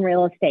selling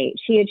real estate,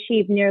 she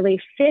achieved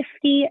nearly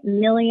 $50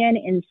 million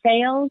in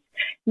sales,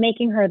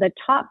 making her the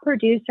top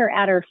producer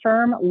at her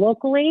firm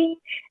locally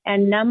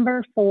and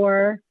number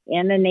 4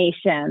 in the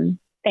nation.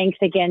 Thanks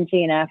again,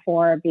 Gina,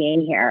 for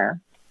being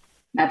here.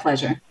 My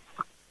pleasure.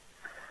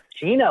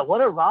 Gina, what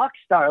a rock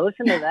star.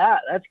 Listen to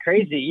that. That's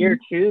crazy. Year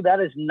 2,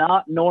 that is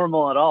not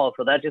normal at all.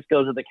 So that just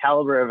goes with the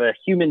caliber of a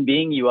human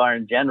being you are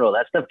in general.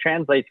 That stuff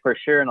translates for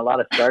sure, and a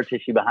lot of scar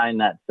tissue behind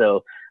that.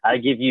 So I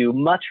give you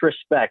much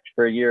respect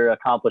for your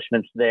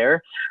accomplishments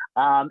there.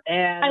 And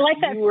I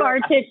like that scar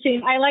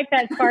tissue. I like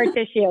that scar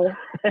tissue.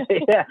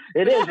 Yeah,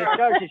 it is. The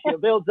scar tissue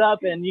builds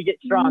up and you get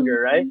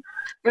stronger, right?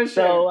 For sure.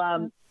 So,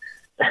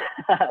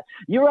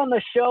 you were on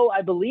the show,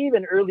 I believe,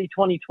 in early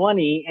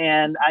 2020,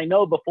 and I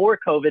know before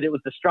COVID, it was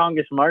the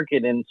strongest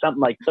market in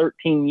something like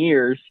 13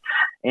 years.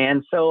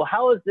 And so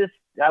how is this,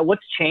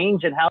 what's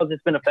changed and how has this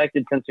been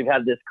affected since we've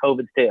had this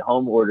COVID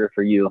stay-at-home order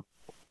for you?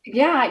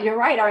 Yeah, you're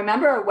right. I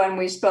remember when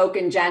we spoke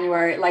in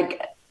January,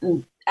 like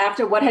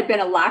after what had been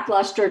a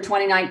lackluster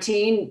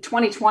 2019,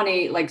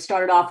 2020 like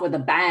started off with a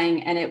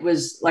bang, and it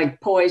was like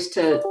poised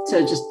to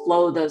just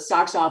blow the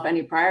socks off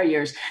any prior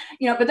years.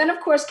 But then of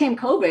course came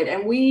COVID,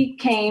 and we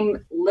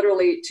came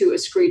literally to a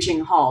screeching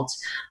halt.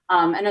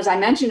 And as I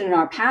mentioned in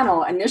our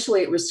panel,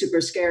 initially it was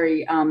super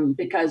scary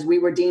because we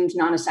were deemed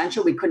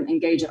non-essential. We couldn't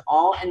engage at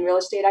all in real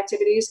estate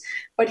activities.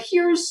 But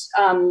here's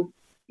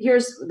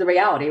the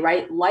reality,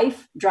 right?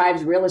 Life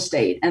drives real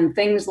estate, and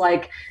things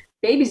like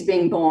babies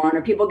being born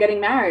or people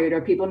getting married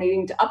or people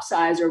needing to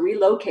upsize or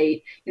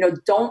relocate,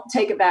 don't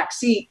take a back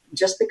seat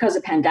just because a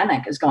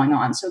pandemic is going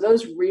on. So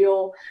those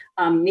real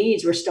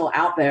needs were still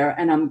out there.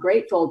 And I'm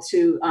grateful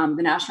to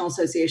the National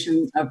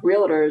Association of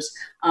Realtors,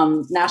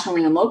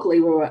 nationally and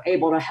locally, we were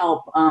able to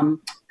help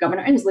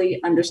Governor Inslee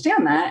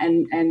understand that.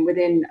 And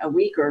within a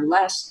week or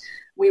less,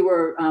 we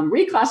were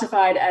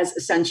reclassified as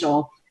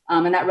essential.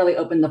 And that really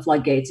opened the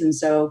floodgates. And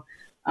so,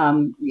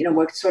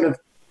 we're sort of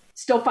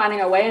still finding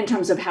our way in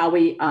terms of how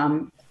we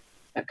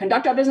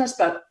conduct our business,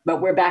 but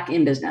we're back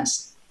in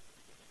business.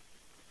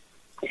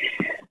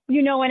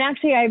 And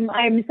actually,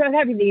 I'm so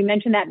happy that you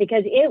mentioned that,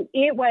 because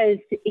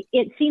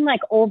it seemed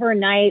like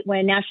overnight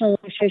when National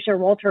Association of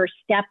Realtors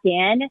stepped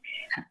in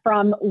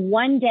from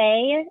one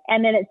day,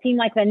 and then it seemed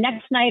like the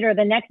next night or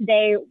the next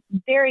day,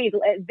 very,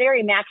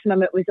 very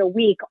maximum, it was a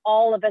week,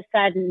 all of a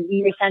sudden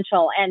you're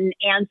essential. And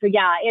so,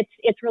 yeah,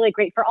 it's really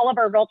great for all of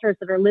our realtors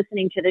that are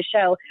listening to the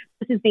show.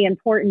 This is the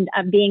importance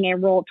of being a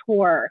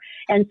realtor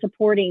and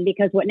supporting,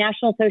 because what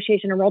National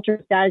Association of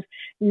Realtors does,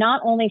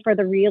 not only for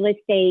the real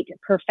estate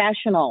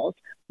professionals,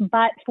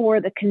 but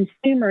for the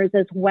consumers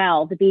as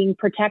well, the being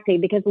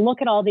protected, because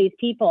look at all these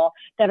people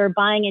that are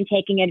buying and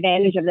taking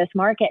advantage of this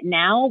market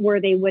now, where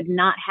they would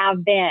not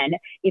have been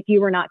if you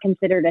were not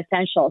considered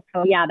essential.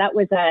 So yeah, that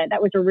was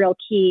a real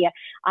key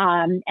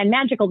and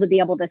magical to be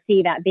able to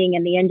see that being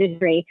in the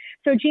industry.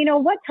 So Gina,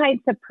 what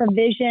types of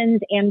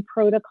provisions and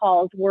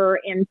protocols were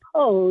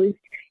imposed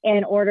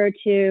in order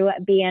to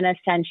be an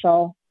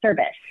essential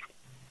service?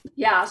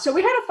 Yeah, so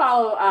we had to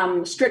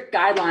follow strict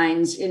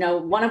guidelines,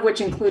 one of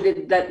which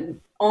included that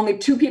only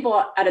 2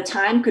 people at a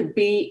time could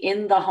be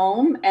in the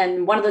home,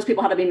 and one of those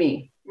people had to be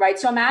me, right?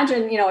 So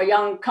imagine, a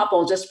young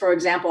couple, just for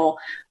example,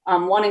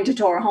 wanting to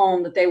tour a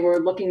home that they were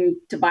looking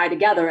to buy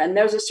together. And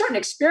there's a certain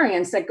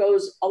experience that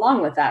goes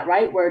along with that,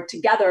 right? Where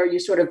together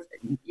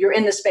you're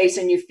in the space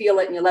and you feel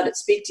it and you let it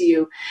speak to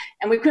you.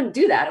 And we couldn't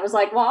do that. It was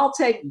like, well, I'll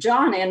take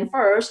John in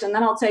first, and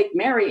then I'll take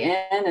Mary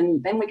in,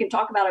 and then we can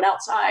talk about it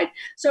outside.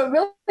 So it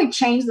really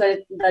changed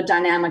the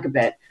dynamic a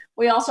bit.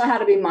 We also had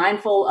to be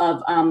mindful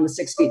of the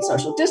 6 feet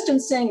social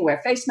distancing,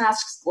 wear face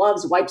masks,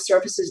 gloves, wipe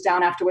surfaces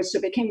down afterwards. So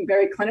it became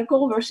very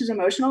clinical versus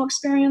emotional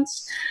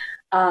experience.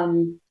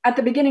 At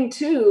the beginning,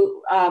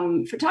 too,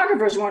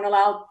 photographers weren't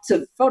allowed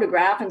to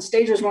photograph and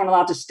stagers weren't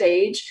allowed to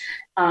stage.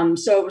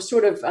 So it was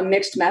sort of a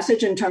mixed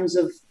message in terms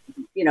of,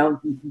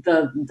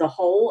 the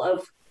whole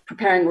of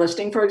preparing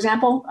listing, for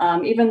example.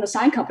 Even the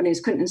sign companies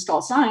couldn't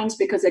install signs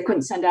because they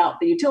couldn't send out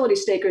the utility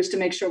stakers to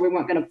make sure we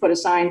weren't going to put a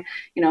sign,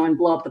 and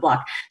blow up the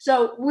block.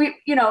 So we,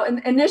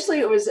 initially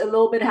it was a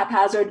little bit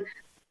haphazard,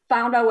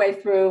 found our way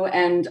through.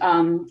 And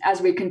as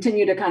we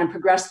continue to kind of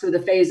progress through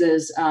the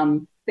phases,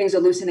 things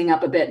are loosening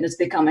up a bit, and it's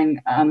becoming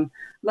a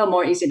little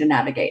more easy to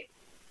navigate.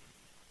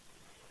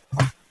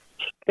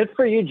 Good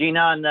for you, Gina,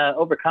 on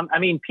overcome. I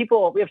mean,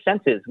 people, we have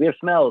senses, we have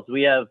smells,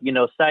 we have,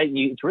 sight.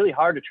 It's really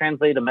hard to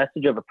translate a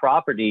message of a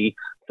property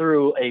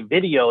through a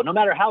video. No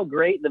matter how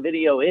great the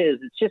video is,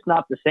 it's just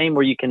not the same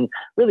where you can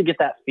really get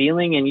that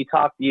feeling. And you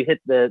hit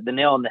the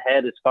nail on the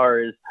head as far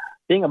as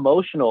being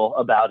emotional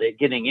about it,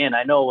 getting in.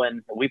 I know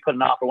when we put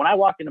an offer, when I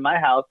walked into my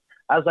house,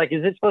 I was like,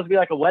 is it supposed to be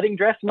like a wedding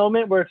dress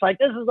moment where it's like,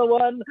 this is the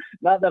one?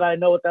 Not that I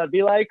know what that would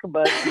be like,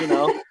 but,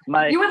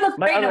 my you would look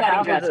great in a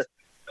wedding dress.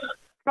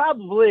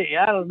 Probably,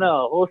 I don't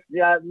know.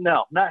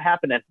 No, not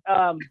happening.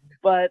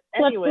 But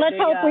anyway,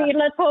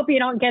 let's hope you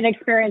don't get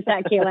experience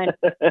that, Keelan.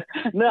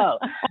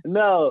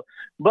 No.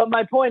 But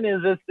my point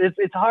is,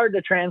 it's hard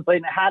to translate,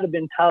 and it had to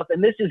been tough.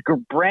 And this is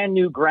brand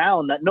new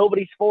ground that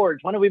nobody's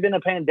forged. When have we been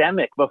in a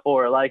pandemic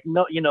before? Like,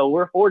 no,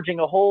 we're forging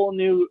a whole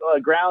new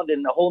ground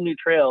and a whole new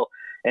trail.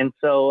 And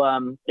so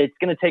it's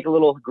going to take a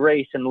little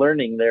grace and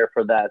learning there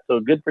for that. So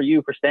good for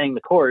you for staying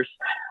the course.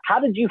 How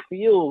did you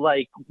feel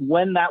like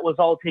when that was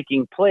all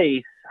taking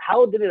place?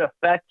 How did it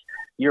affect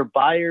your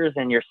buyers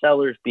and your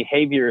sellers'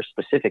 behavior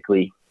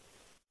specifically?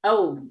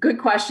 Oh, good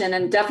question.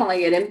 And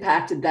definitely it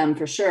impacted them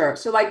for sure.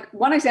 So like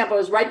one example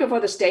is right before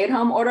the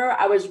stay-at-home order,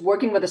 I was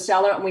working with a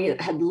seller and we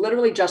had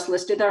literally just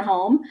listed their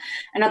home.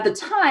 And at the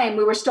time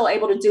we were still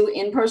able to do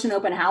in-person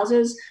open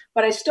houses,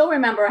 but I still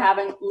remember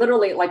having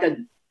literally like a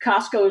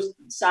Costco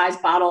size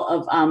bottle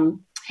of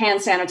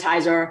hand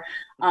sanitizer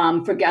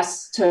for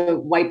guests to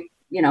wipe,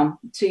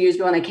 to use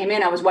when they came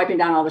in. I was wiping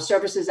down all the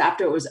surfaces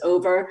after it was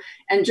over.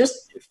 And just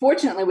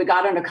fortunately, we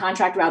got under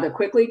contract rather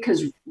quickly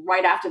because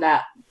right after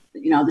that,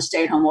 the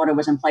stay-at-home order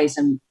was in place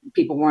and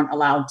people weren't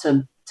allowed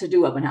to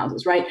do open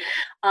houses, right?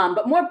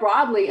 But more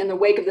broadly, in the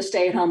wake of the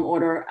stay-at-home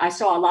order, I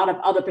saw a lot of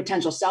other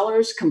potential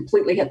sellers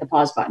completely hit the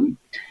pause button.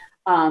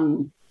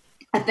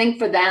 I think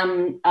for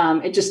them,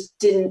 it just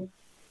didn't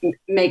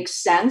make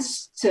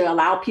sense to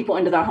allow people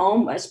into their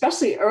home,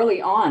 especially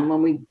early on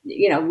when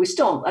we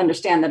still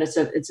understand that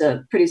it's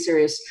a pretty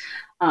serious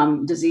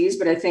disease.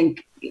 But I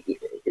think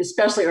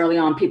especially early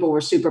on, people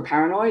were super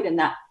paranoid, and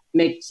that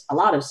makes a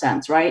lot of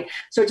sense, right?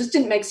 So it just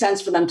didn't make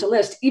sense for them to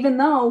list, even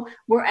though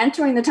we're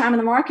entering the time of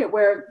the market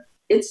where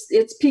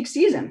it's peak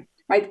season,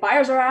 right? The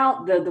buyers are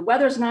out, the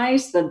weather's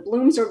nice, the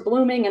blooms are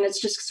blooming, and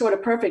it's just sort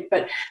of perfect.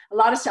 But a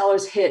lot of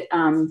sellers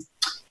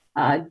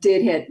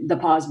did hit the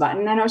pause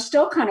button and are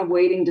still kind of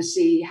waiting to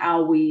see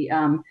how we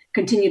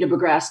continue to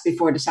progress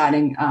before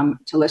deciding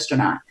to list or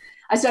not.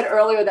 I said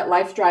earlier that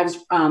life drives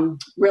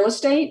real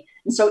estate.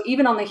 And so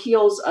even on the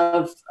heels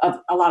of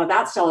a lot of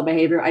that seller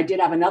behavior, I did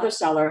have another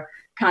seller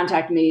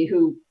contact me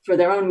who, for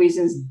their own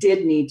reasons,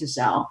 did need to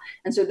sell.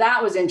 And so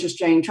that was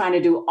interesting, trying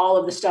to do all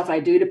of the stuff I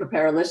do to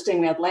prepare a listing.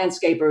 We had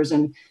landscapers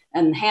and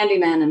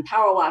handymen and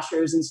power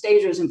washers and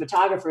stagers and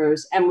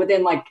photographers. And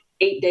within like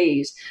 8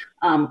 days,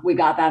 we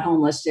got that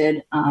home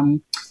listed.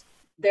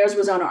 Theirs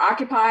was owner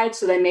occupied,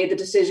 so they made the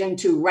decision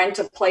to rent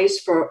a place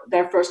for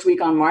their first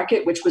week on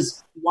market, which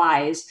was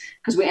wise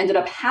because we ended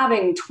up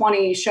having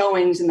 20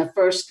 showings in the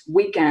first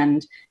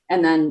weekend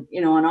and then,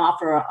 an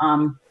offer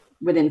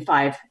within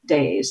 5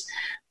 days.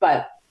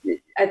 But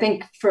I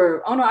think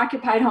for owner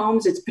occupied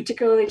homes, it's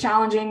particularly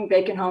challenging.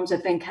 Vacant homes, I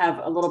think, have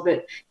a little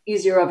bit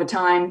easier of a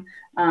time.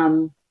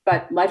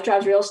 But life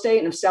drives real estate,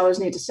 and if sellers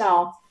need to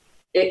sell,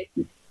 the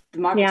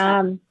market's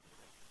not.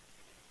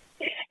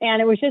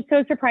 And it was just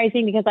so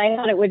surprising because I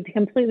thought it would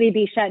completely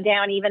be shut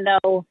down, even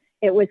though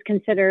it was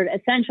considered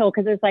essential,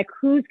 because it's like,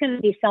 who's going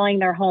to be selling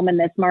their home in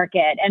this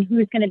market and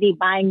who's going to be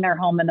buying their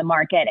home in the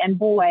market? And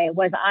boy,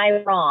 was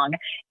I wrong.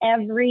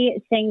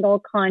 Every single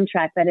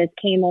contract that has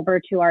came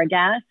over to our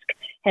desk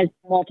has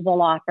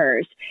multiple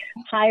offers,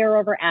 higher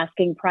over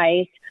asking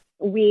price.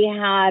 We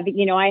have,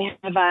 I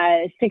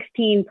have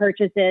 16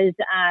 purchases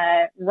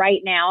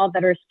right now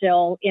that are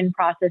still in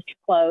process to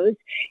close.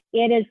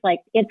 It is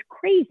it's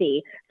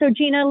crazy. So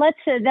Gina,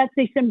 that's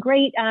some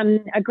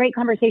a great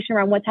conversation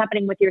around what's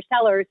happening with your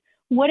sellers.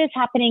 What is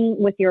happening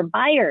with your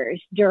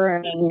buyers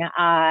during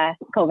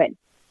COVID?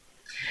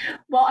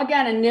 Well,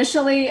 again,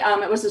 initially,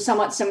 it was a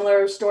somewhat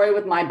similar story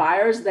with my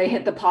buyers. They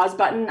hit the pause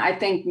button. I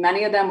think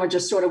many of them were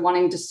just sort of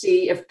wanting to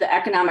see if the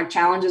economic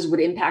challenges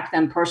would impact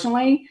them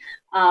personally.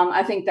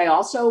 I think they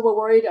also were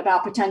worried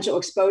about potential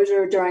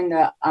exposure during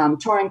the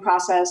touring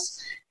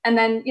process. And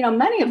then,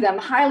 many of them,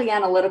 highly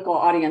analytical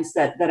audience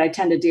that I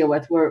tend to deal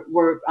with,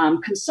 were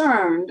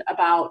concerned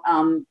about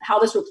how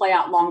this would play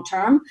out long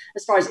term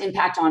as far as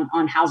impact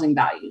on housing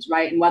values,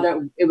 right? And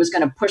whether it was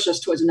going to push us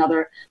towards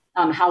another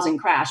housing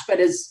crash. But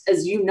as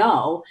you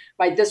know,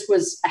 right, this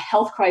was a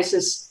health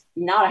crisis,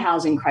 not a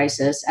housing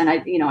crisis. And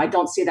I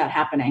don't see that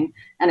happening.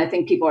 And I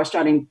think people are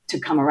starting to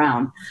come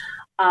around.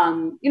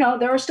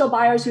 There are still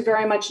buyers who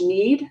very much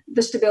need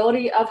the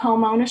stability of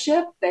home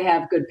ownership. They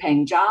have good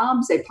paying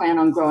jobs. They plan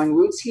on growing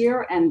roots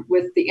here. And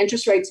with the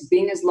interest rates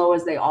being as low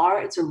as they are,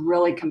 it's a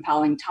really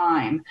compelling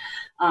time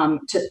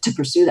to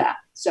pursue that.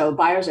 So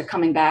buyers are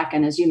coming back.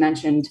 And as you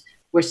mentioned,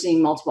 we're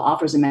seeing multiple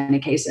offers in many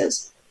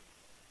cases.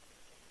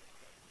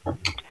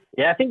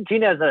 Yeah, I think,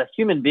 Gina, as a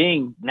human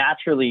being,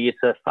 naturally,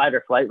 it's a fight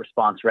or flight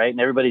response, right? And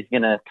everybody's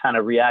going to kind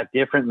of react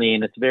differently,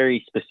 and it's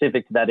very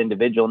specific to that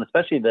individual, and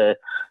especially the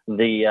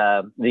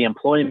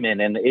employment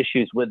and the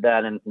issues with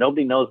that. And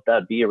nobody knows what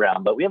that'd be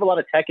around. But we have a lot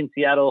of tech in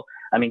Seattle.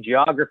 I mean,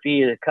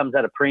 geography, it comes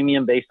at a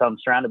premium based on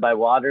surrounded by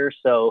water.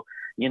 So,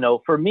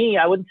 for me,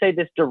 I wouldn't say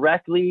this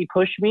directly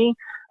pushed me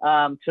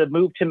to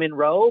move to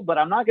Monroe, but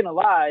I'm not going to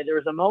lie. There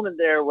was a moment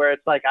there where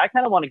it's like, I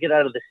kind of want to get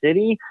out of the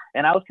city,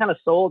 and I was kind of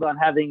sold on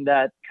having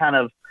that kind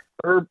of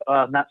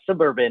not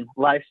suburban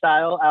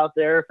lifestyle out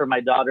there for my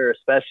daughter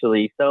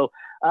especially. So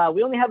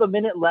we only have a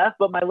minute left,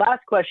 but my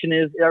last question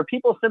is, are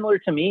people similar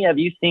to me? Have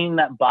you seen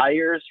that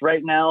buyers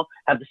right now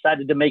have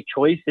decided to make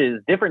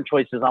different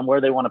choices on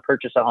where they want to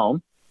purchase a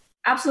home?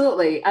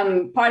 Absolutely.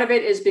 Part of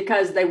it is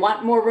because they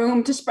want more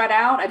room to spread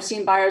out. I've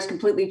seen buyers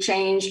completely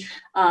change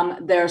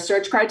their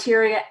search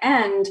criteria.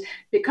 And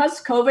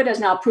because COVID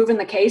has now proven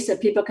the case that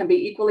people can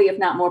be equally, if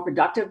not more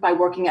productive by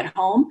working at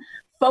home,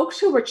 folks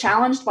who were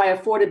challenged by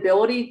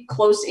affordability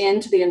close in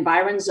to the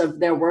environs of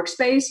their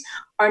workspace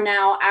are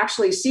now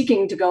actually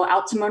seeking to go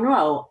out to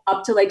Monroe,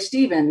 up to Lake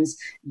Stevens,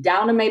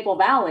 down to Maple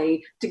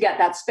Valley to get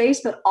that space,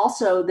 but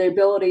also the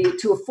ability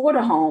to afford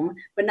a home,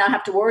 but not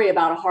have to worry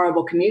about a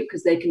horrible commute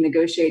because they can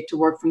negotiate to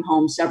work from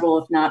home several,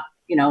 if not,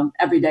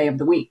 every day of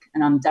the week.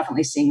 And I'm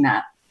definitely seeing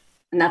that.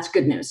 And that's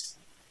good news.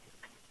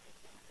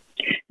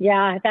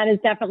 Yeah, that is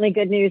definitely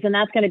good news. And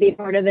that's going to be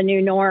part of the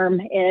new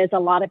norm, is a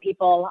lot of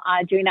people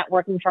doing that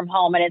working from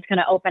home. And it's going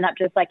to open up,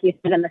 just like you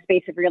said, in the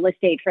space of real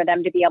estate for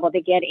them to be able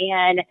to get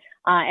in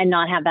and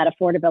not have that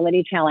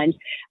affordability challenge.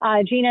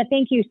 Gina,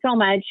 thank you so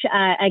much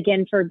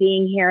again for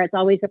being here. It's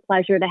always a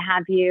pleasure to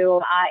have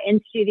you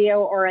in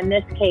studio, or in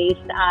this case,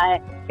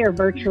 here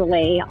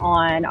virtually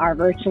on our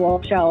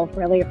virtual show.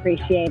 Really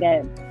appreciate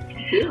it.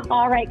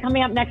 All right,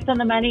 coming up next on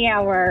the Money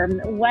Hour,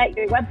 what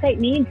your website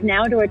needs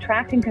now to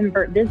attract and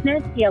convert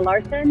business. Pia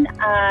Larson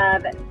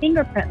of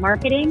Fingerprint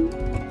Marketing,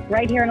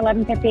 right here at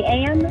 11:50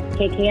 a.m.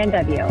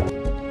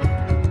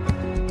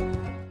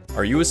 KKNW.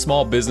 Are you a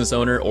small business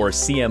owner or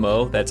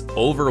CMO that's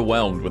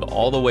overwhelmed with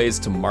all the ways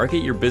to market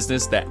your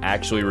business that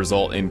actually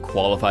result in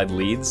qualified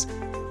leads?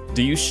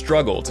 Do you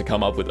struggle to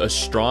come up with a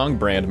strong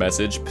brand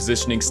message,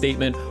 positioning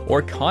statement,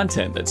 or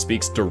content that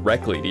speaks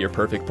directly to your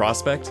perfect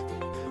prospect?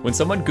 When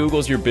someone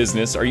Googles your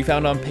business, are you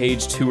found on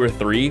page 2 or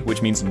 3,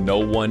 which means no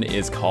one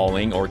is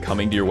calling or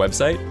coming to your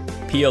website?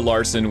 Pia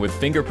Larson with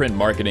Fingerprint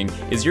Marketing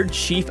is your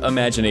Chief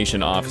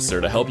Imagination Officer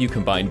to help you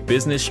combine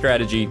business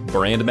strategy,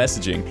 brand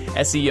messaging,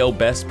 SEO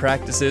best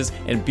practices,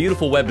 and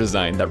beautiful web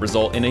design that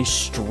result in a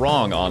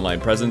strong online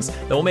presence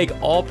that will make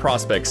all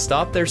prospects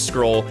stop their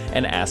scroll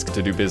and ask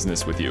to do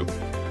business with you.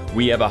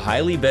 We have a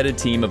highly vetted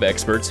team of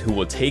experts who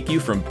will take you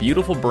from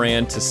beautiful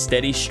brand to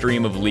steady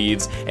stream of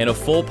leads and a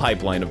full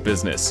pipeline of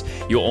business.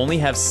 You'll only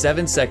have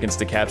 7 seconds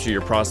to capture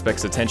your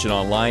prospect's attention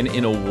online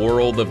in a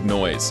world of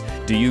noise.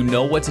 Do you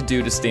know what to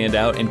do to stand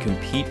out and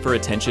compete for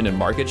attention and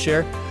market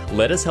share?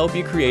 Let us help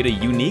you create a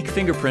unique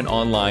fingerprint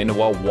online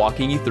while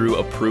walking you through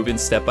a proven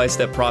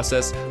step-by-step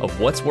process of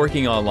what's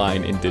working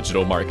online in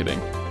digital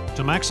marketing.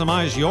 To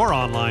maximize your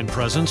online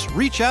presence,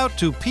 reach out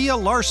to Pia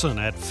Larson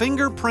at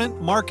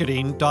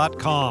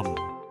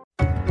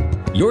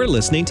fingerprintmarketing.com. You're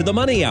listening to The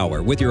Money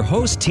Hour with your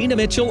host, Tina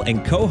Mitchell,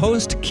 and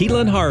co-host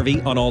Keelan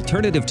Harvey on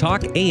Alternative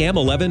Talk AM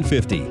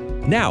 1150.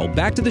 Now,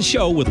 back to the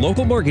show with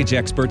local mortgage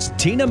experts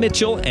Tina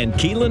Mitchell and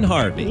Keelan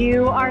Harvey.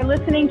 You are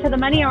listening to the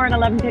Money Hour on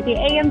 11:50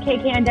 a.m.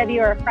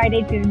 KKNW, our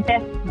Friday, June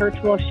 5th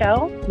virtual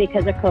show.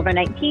 Because of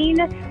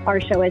COVID-19,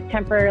 our show is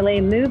temporarily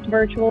moved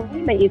virtual,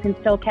 but you can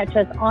still catch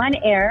us on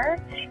air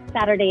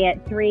Saturday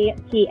at 3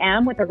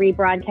 p.m. with a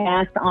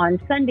rebroadcast on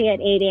Sunday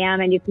at 8 a.m.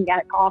 And you can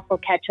also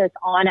catch us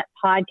on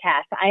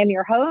podcast. I am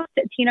your host,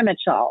 Tina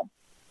Mitchell.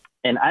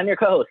 And I'm your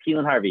co-host,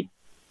 Keelan Harvey.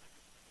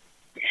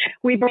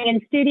 We bring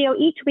in studio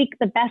each week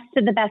the best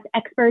of the best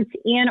experts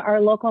in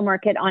our local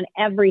market on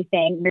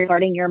everything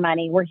regarding your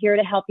money. We're here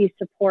to help you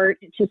support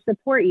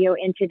you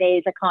in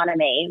today's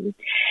economy.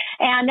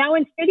 And now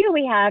in studio,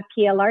 we have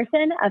Pia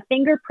Larson of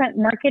Fingerprint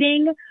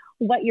Marketing,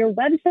 what your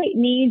website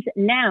needs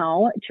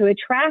now to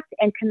attract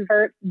and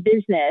convert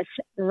business,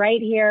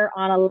 right here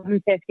on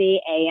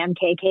 1150 AM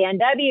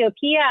KKNW.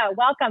 Pia,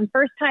 welcome.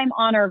 First time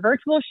on our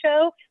virtual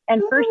show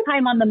and first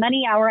time on the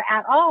Money Hour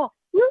at all.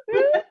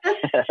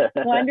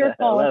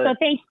 Wonderful. So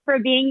thanks for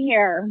being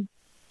here.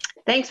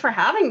 Thanks for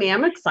having me.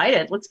 I'm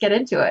excited. Let's get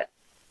into it.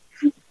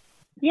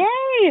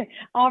 Yay.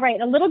 All right.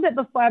 A little bit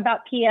before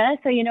about Pia,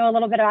 so you know a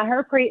little bit about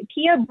her.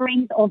 Pia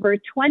brings over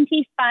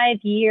 25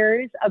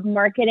 years of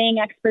marketing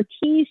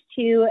expertise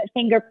to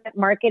Fingerprint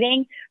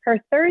Marketing, her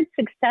third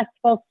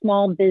successful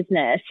small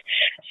business.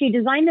 She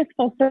designed this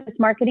full-service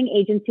marketing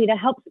agency to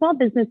help small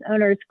business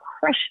owners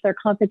crush their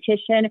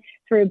competition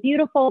through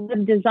beautiful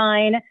web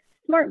design,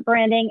 smart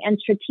branding, and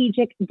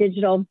strategic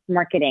digital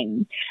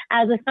marketing.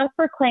 As a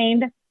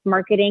self-proclaimed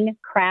marketing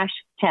crash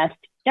test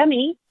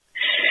dummy,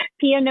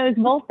 Pia knows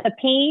both the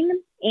pain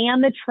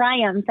and the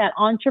triumph that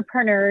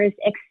entrepreneurs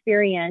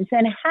experience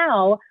and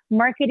how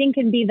marketing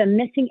can be the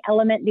missing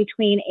element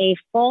between a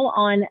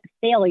full-on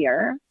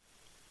failure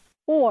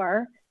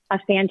or a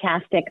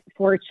fantastic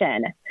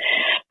fortune.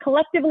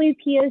 Collectively,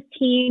 Pia's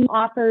team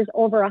offers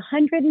over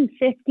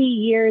 150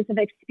 years of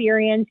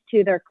experience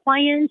to their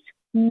clients,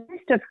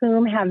 most of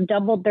whom have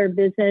doubled their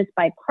business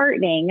by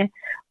partnering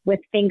with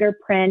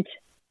Fingerprint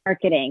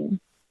Marketing.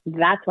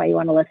 That's why you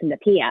want to listen to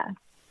Pia.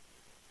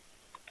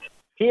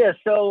 Pia,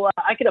 so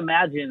I could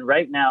imagine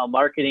right now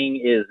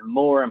marketing is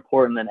more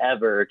important than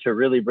ever to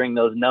really bring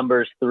those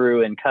numbers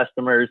through and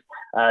customers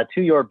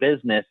to your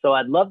business. So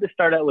I'd love to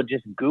start out with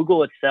just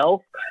Google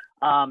itself.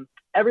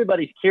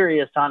 Everybody's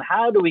curious on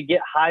how do we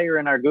get higher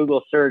in our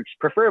Google search,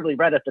 preferably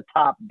right at the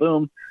top,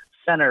 boom,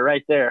 center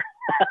right there.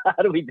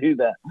 How do we do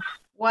that?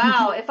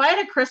 Wow. If I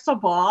had a crystal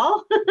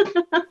ball,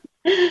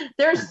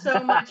 there's so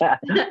much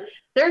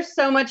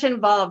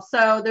involved.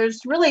 So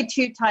there's really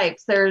two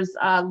types. There's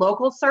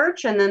local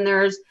search, and then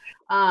there's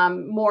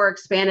more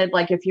expanded,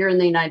 like if you're in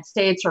the United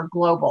States or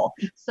global.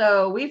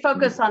 So we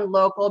focus on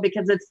local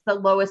because it's the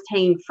lowest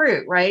hanging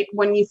fruit, right?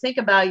 When you think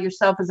about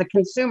yourself as a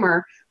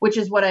consumer, which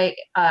is what I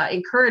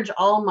encourage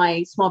all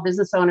my small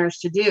business owners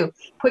to do,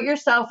 put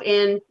yourself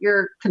in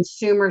your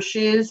consumer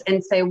shoes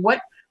and say, what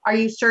are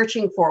you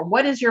searching for?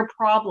 What is your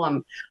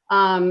problem?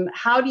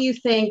 How do you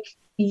think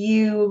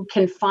you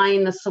can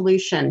find the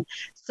solution?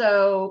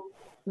 So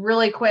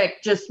really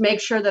quick, just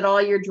make sure that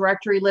all your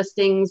directory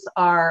listings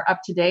are up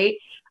to date.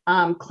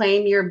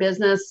 Claim your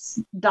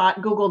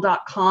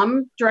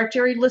business.google.com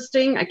directory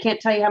listing. I can't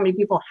tell you how many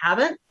people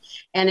haven't,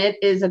 and it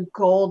is a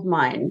gold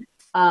mine.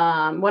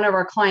 One of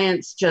our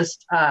clients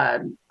just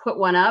put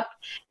one up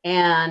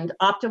and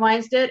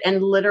optimized it,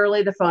 and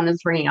literally the phone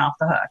is ringing off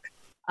the hook.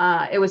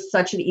 It was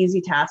such an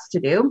easy task to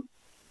do.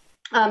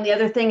 The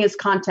other thing is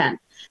content.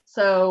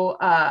 So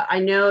I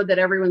know that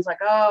everyone's like,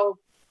 oh,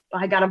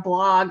 I got to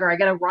blog or I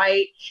got to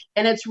write.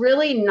 And it's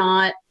really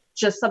not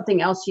just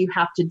something else you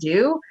have to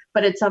do,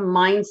 but it's a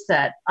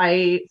mindset.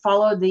 I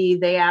follow the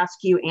They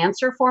Ask You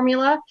Answer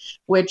formula,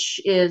 which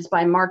is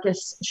by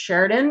Marcus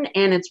Sheridan,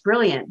 and it's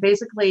brilliant.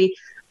 Basically,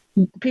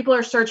 people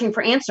are searching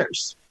for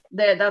answers.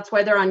 That's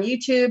why they're on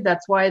YouTube.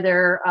 That's why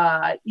they're,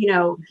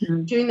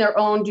 doing their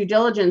own due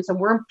diligence. And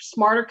we're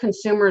smarter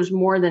consumers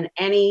more than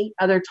any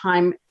other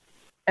time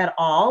at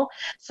all.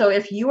 So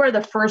if you are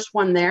the first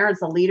one there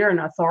as a leader and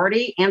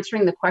authority,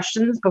 answering the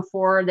questions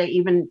before they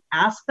even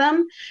ask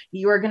them,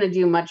 you are going to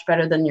do much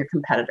better than your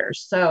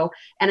competitors. So,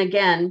 and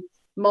again,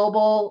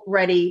 mobile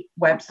ready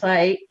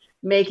website,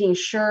 making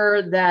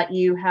sure that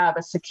you have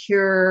a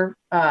secure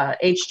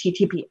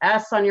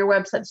HTTPS on your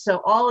website.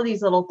 So all of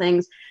these little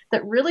things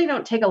that really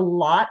don't take a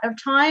lot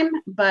of time,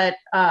 but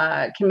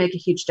can make a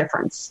huge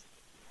difference.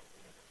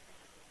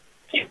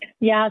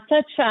 Yeah,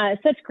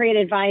 such great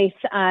advice,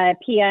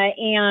 Pia.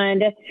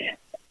 And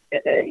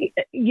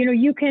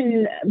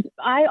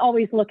I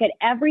always look at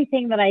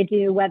everything that I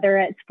do, whether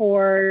it's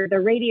for the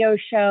radio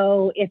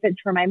show, if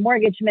it's for my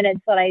mortgage minutes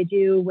that I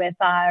do with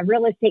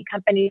real estate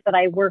companies that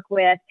I work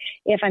with,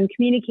 if I'm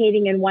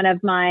communicating in one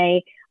of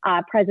my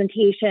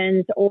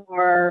presentations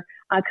or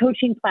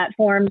coaching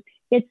platforms.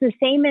 It's the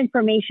same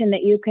information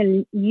that you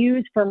can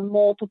use for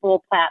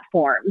multiple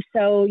platforms.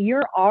 So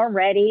you're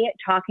already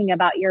talking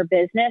about your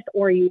business,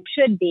 or you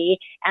should be,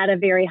 at a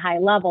very high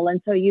level.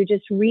 And so you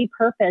just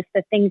repurpose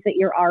the things that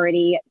you're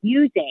already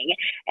using.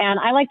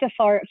 And I like to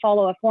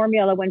follow a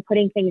formula when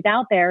putting things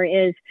out there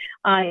is,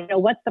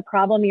 what's the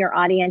problem your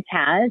audience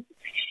has?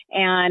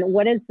 And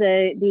what is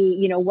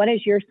what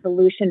is your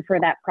solution for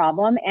that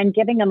problem, and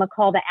giving them a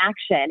call to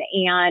action.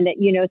 And,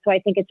 so I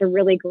think it's a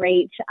really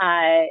great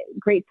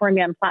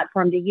formula and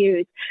platform to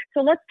use.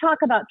 So let's talk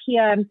about,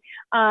 Pia,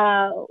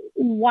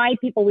 why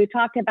people, we've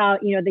talked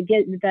about,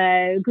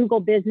 the Google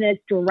business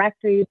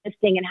directory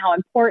listing and how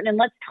important, and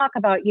let's talk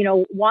about,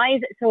 why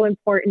is it so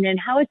important and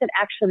how is it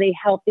actually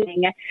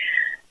helping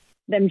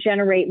them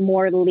generate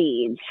more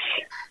leads?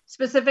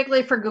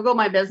 Specifically for Google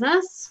My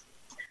Business?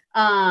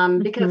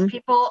 Because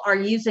people are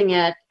using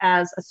it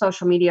as a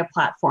social media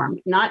platform,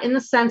 not in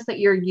the sense that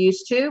you're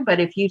used to, but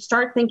if you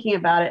start thinking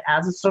about it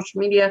as a social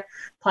media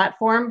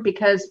platform,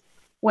 because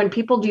when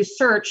people do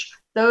search,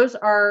 those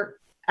are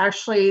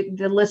actually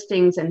the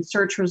listings and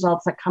search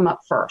results that come up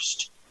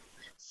first.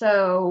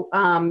 So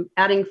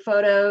adding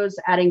photos,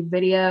 adding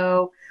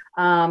video,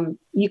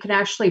 you can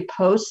actually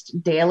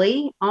post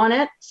daily on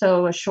it.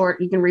 So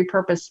you can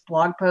repurpose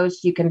blog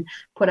posts, you can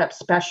put up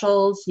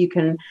specials, you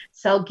can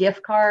sell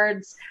gift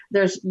cards.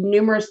 There's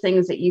numerous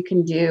things that you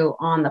can do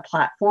on the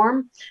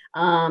platform.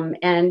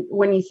 And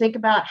when you think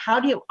about how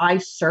do I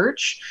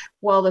search,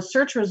 well, the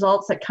search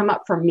results that come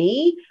up for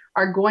me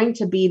are going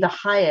to be the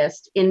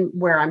highest in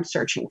where I'm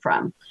searching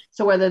from.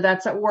 So whether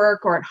that's at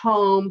work or at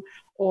home,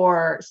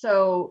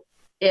 so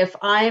if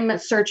I'm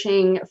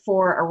searching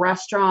for a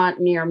restaurant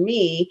near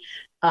me,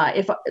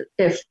 if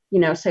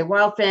say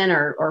Wildfin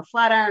or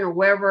Flatiron or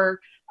wherever,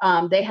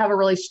 they have a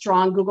really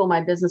strong Google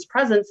My Business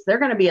presence, they're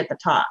going to be at the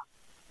top.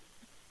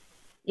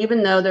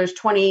 Even though there's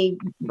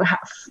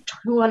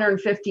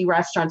 250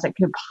 restaurants that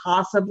could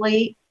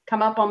possibly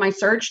come up on my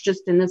search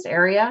just in this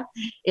area,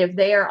 if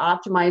they are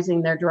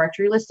optimizing their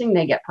directory listing,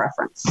 they get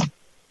preference.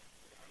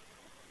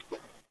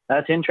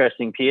 That's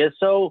interesting, Pia.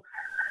 So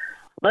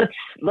let's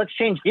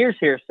change gears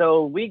here.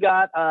 So we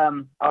got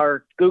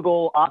our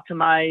Google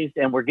optimized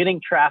and we're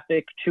getting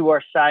traffic to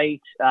our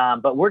site,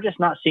 but we're just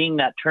not seeing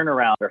that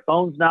turnaround. Our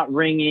phone's not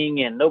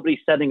ringing and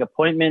nobody's setting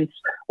appointments.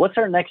 What's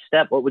our next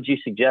step? What would you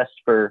suggest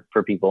for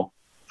people?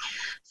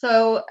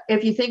 So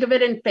if you think of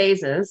it in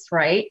phases,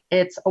 right,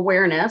 it's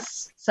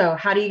awareness. So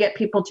how do you get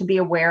people to be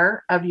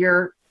aware of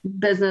your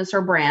business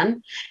or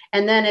brand?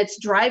 And then it's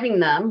driving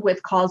them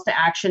with calls to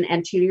action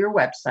and to your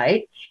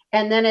website.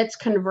 And then it's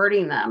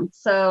converting them.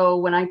 So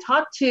when I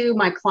talk to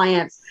my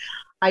clients,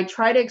 I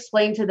try to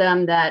explain to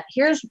them that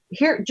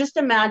just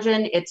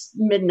imagine it's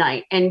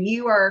midnight and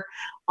you are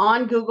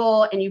on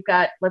Google and you've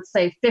got, let's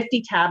say,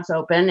 50 tabs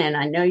open, and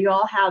I know you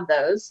all have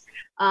those,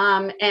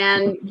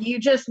 and you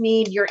just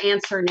need your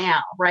answer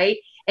now, right?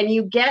 And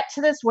you get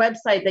to this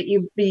website that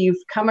you've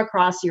come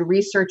across, you're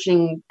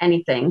researching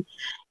anything,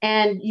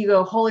 and you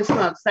go, holy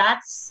smokes,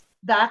 that's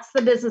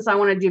the business I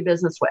want to do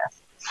business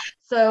with.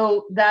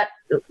 So that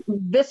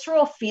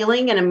visceral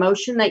feeling and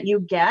emotion that you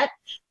get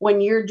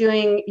when you're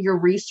doing your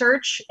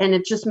research, and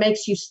it just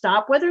makes you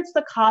stop, whether it's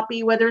the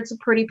copy, whether it's a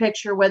pretty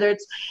picture, whether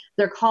it's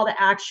their call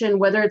to action,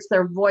 whether it's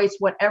their voice,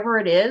 whatever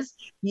it is,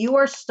 you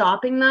are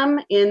stopping them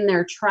in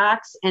their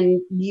tracks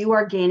and you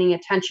are gaining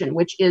attention,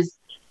 which is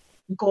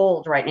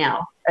gold right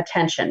now,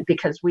 attention,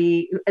 because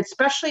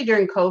especially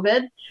during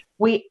COVID,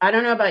 I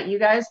don't know about you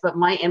guys, but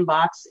my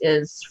inbox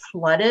is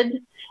flooded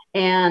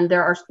and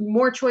there are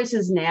more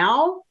choices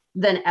now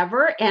than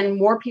ever, and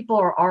more people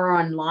are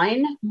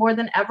online more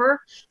than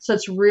ever. So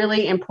it's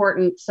really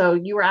important. So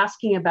you were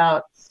asking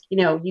about,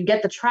 you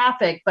get the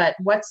traffic, but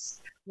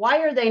why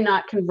are they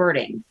not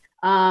converting?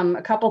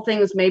 A couple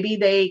things, maybe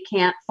they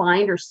can't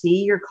find or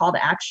see your call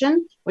to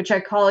action, which I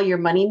call your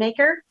money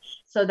maker.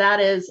 So that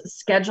is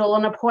schedule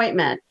an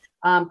appointment,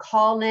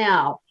 Call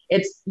now.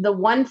 It's the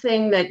one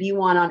thing that you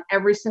want on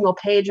every single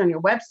page on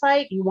your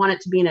website. You want it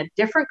to be in a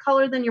different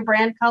color than your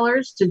brand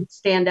colors to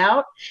stand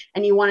out.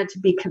 And you want it to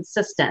be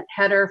consistent,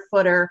 header,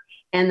 footer,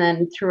 and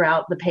then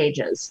throughout the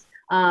pages.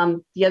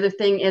 The other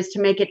thing is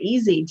to make it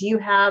easy. Do you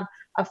have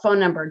a phone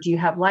number? Do you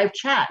have live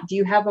chat? Do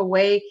you have a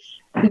way?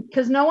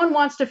 Because no one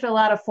wants to fill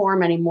out a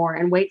form anymore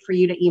and wait for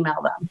you to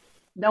email them.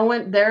 No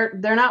one, they're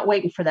not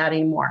waiting for that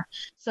anymore.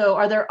 So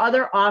are there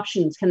other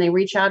options? Can they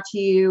reach out to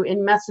you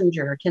in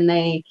Messenger? Can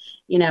they,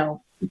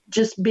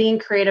 just being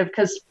creative,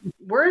 because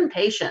we're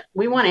impatient.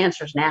 We want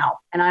answers now.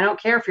 And I don't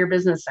care if your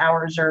business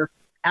hours are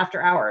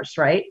after hours,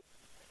 right?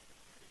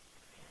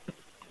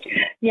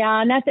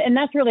 Yeah, and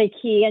that's really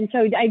key. And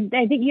so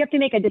I think you have to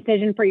make a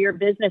decision for your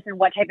business and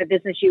what type of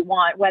business you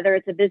want, whether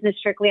it's a business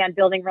strictly on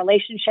building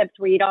relationships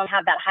where you don't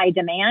have that high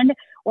demand,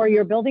 or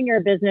you're building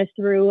your business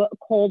through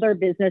colder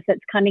business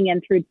that's coming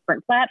in through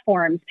different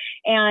platforms.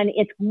 And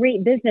it's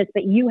great business,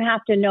 but you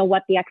have to know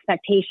what the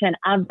expectation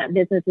of that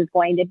business is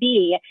going to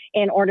be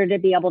in order to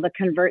be able to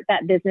convert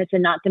that business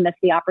and not to miss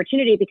the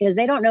opportunity, because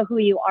they don't know who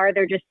you are.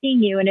 They're just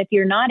seeing you. And if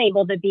you're not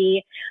able to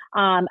be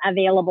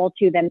available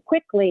to them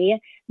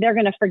quickly, they're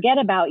going to forget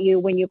about you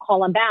when you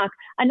call them back.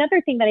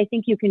 Another thing that I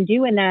think you can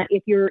do in that,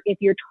 if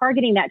you're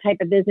targeting that type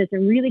of business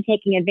and really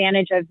taking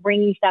advantage of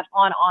bringing stuff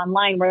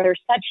online where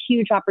there's such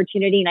huge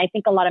opportunity, and I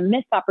think a lot of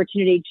missed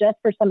opportunity just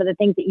for some of the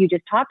things that you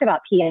just talked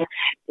about, Pia,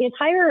 is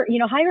hire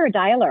a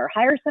dialer,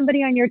 hire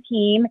somebody on your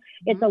team.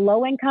 It's a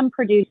low income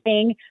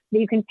producing.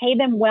 You can pay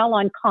them well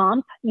on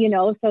comp,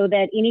 so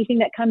that anything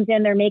that comes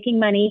in, they're making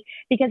money.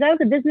 Because as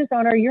a business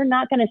owner, you're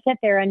not going to sit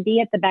there and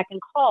be at the beck and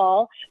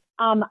call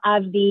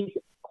of these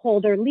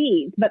colder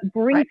leads, but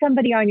bring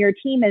somebody on your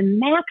team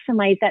and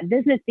maximize that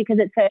business, because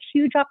it's a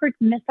huge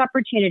missed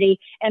opportunity,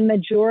 and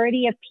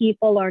majority of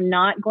people are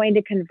not going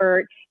to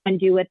convert and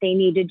do what they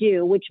need to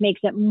do, which makes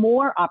it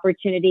more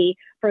opportunity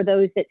for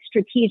those that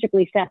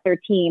strategically set their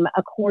team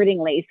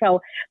accordingly. So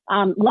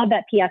love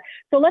that, Pia.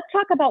 So let's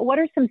talk about what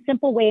are some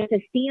simple ways to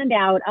stand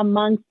out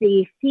amongst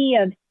the sea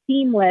of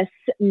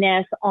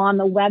seamlessness on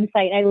the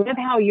website. I love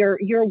how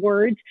your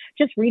words,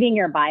 just reading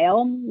your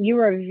bio, you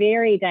are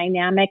very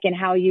dynamic in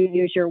how you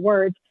use your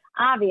words.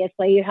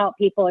 Obviously, you help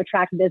people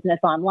attract business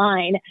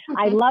online.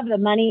 I love the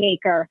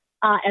moneymaker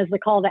as the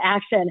call to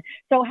action.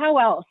 So how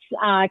else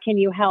can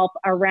you help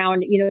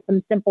around,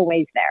 some simple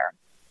ways there?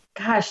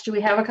 Gosh, do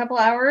we have a couple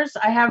hours?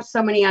 I have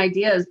so many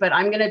ideas, but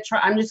I'm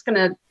just going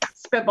to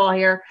spitball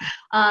here.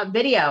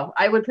 Video.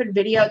 I would put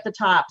video at the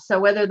top. So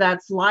whether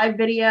that's live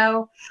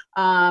video,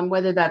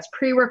 whether that's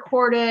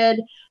pre-recorded,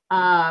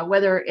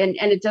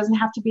 and it doesn't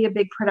have to be a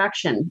big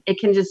production. It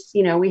can just,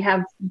 we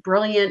have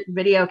brilliant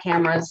video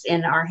cameras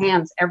in our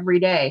hands every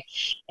day.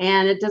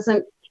 And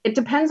it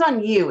depends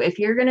on you. If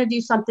you're going to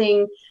do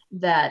something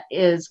that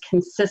is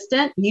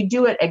consistent, you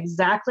do it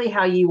exactly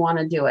how you want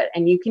to do it.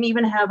 And you can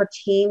even have a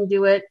team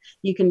do it.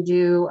 You can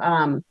do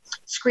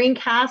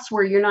screencasts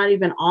where you're not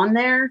even on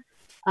there.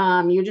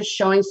 You're just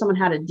showing someone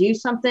how to do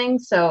something.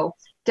 So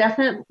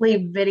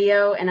definitely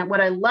video. And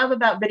what I love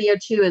about video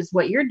too is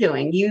what you're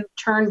doing. You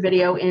turn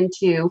video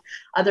into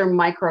other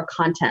micro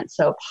content.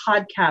 So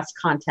podcast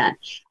content.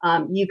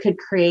 You could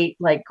create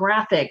like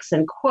graphics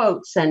and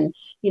quotes, and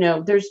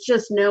there's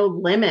just no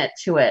limit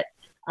to it.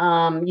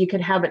 You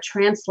could have it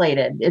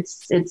translated.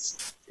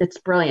 It's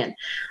brilliant.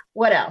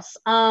 What else?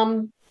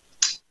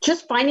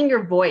 Just finding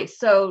your voice.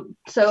 So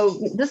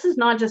this is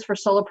not just for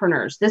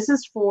solopreneurs. This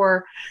is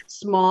for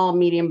small,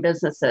 medium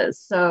businesses.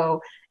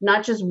 So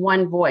not just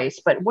one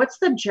voice, but what's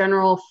the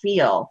general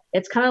feel?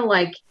 It's kind of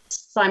like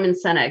Simon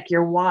Sinek,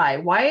 your why.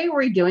 Why are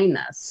we doing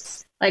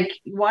this? Like,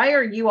 why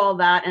are you all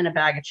that in a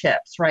bag of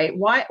chips, right?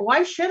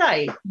 Why should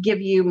I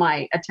give you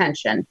my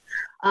attention?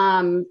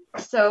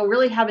 So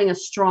really having a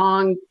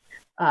strong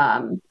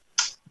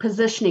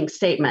positioning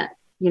statement,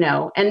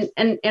 and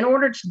in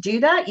order to do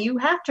that, you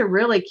have to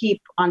really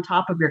keep on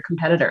top of your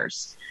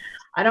competitors.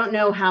 I don't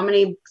know how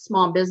many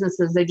small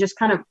businesses,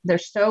 they're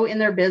so in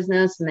their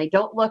business and they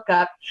don't look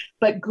up,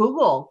 but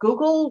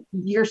Google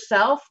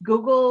yourself,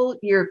 Google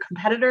your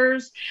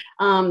competitors.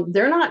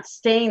 They're not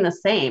staying the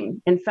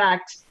same. In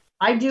fact,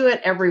 I do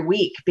it every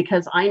week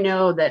because I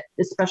know that,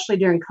 especially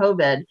during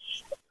COVID,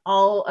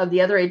 all of the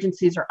other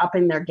agencies are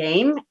upping their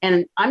game.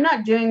 And I'm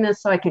not doing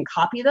this so I can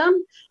copy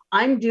them.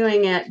 I'm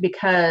doing it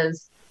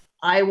because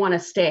I want to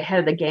stay ahead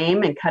of the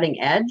game and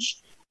cutting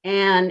edge.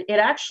 And it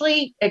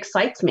actually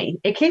excites me.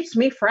 It keeps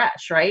me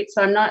fresh, right?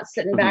 So I'm not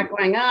sitting back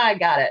going, I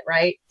got it,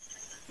 right?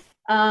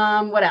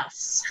 What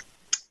else?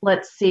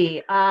 Let's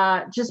see.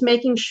 Just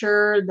making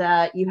sure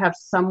that you have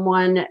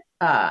someone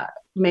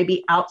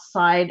maybe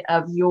outside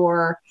of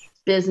your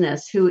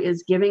business who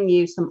is giving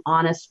you some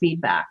honest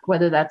feedback,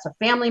 whether that's a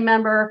family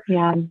member,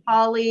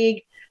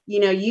 colleague.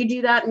 You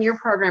do that in your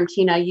program,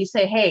 Tina. You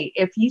say, hey,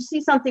 if you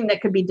see something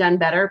that could be done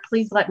better,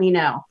 please let me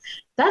know.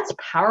 That's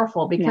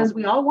powerful because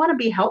we all want to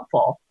be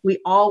helpful. We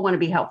all want to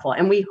be helpful.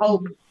 And we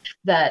hope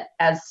that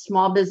as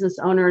small business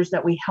owners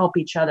that we help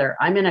each other.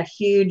 I'm in a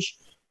huge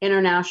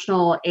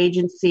international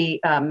agency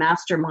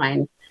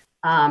mastermind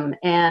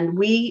And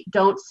we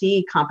don't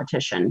see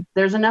competition.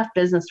 There's enough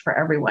business for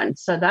everyone.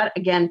 So that,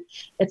 again,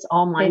 it's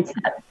all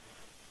mindset.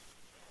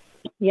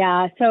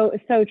 Yeah, so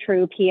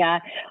true,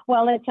 Pia.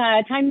 Well, it's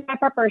time to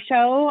wrap up our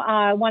show.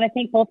 I want to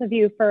thank both of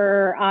you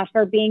for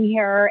being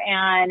here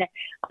and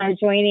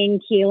joining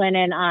Keelan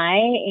and I,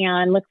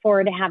 and look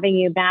forward to having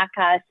you back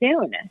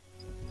soon.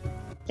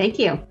 Thank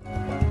you.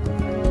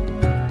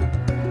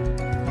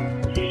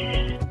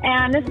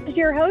 And this is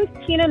your host,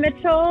 Gina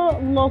Mitchell,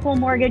 local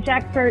mortgage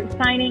expert,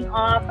 signing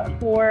off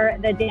for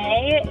the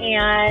day.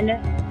 And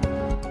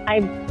I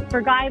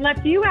forgot I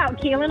left you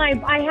out, Keelan.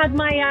 I had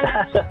my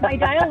my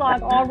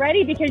dialogue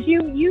already because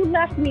you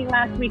left me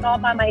last week all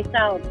by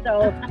myself.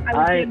 So I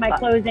was doing my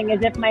closing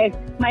as if my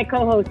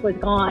co-host was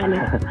gone.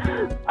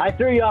 I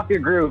threw you off your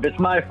groove. It's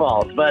my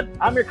fault. But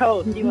I'm your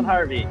co-host, Keelan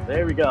Harvey.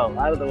 There we go.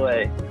 Out of the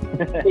way.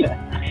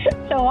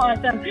 So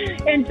awesome.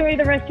 Enjoy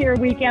the rest of your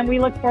weekend. We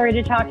look forward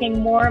to talking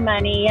more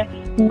money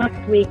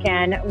next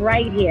weekend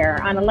right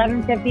here on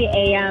 1150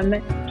 AM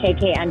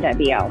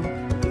KKNW.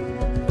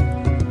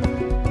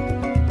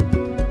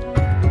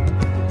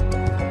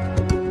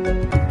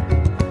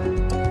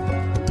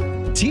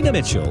 Gina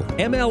Mitchell,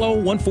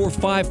 MLO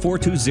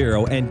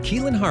 145420, and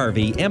Keelan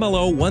Harvey,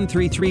 MLO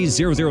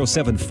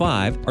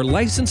 1330075, are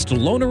licensed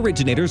loan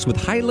originators with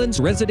Highlands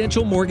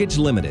Residential Mortgage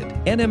Limited,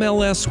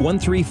 NMLS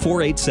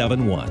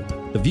 134871.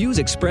 The views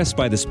expressed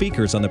by the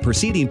speakers on the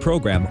preceding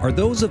program are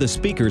those of the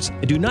speakers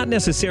and do not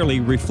necessarily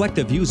reflect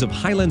the views of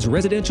Highlands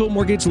Residential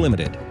Mortgage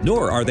Limited,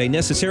 nor are they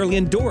necessarily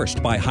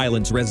endorsed by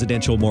Highlands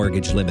Residential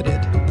Mortgage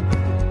Limited.